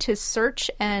easy to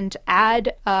search and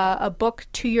add a book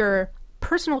to your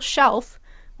personal shelf,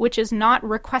 which is not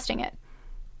requesting it.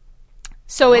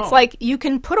 So it's like you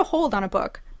can put a hold on a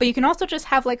book, but you can also just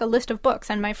have like a list of books.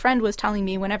 And my friend was telling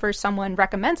me whenever someone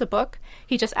recommends a book,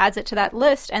 he just adds it to that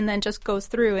list and then just goes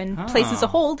through and places a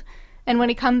hold. And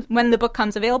when the book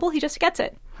comes available, he just gets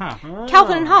it.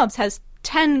 Calvin and Hobbes has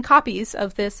 10 copies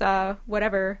of this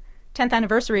 10th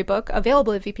anniversary book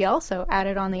available at VPL. So add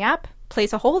it on the app,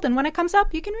 place a hold, and when it comes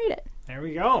up, you can read it. There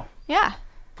we go. Yeah.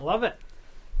 Love it.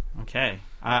 Okay.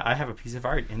 I have a piece of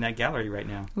art in that gallery right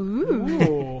now.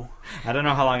 Ooh. I don't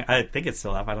know how long. I think it's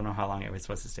still up. I don't know how long it was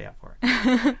supposed to stay up for.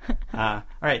 All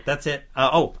right, that's it.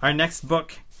 Our next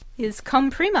book is Come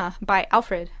Prima by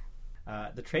Alfred.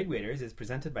 The Trade Waiters is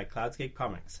presented by Cloudscape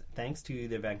Comics. Thanks to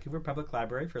the Vancouver Public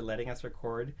Library for letting us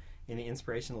record in the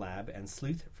Inspiration Lab, and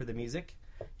Sleuth for the music.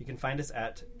 You can find us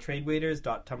at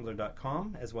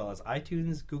tradewaiters.tumblr.com, as well as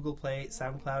iTunes, Google Play,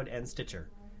 SoundCloud, and Stitcher.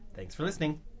 Thanks for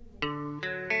listening.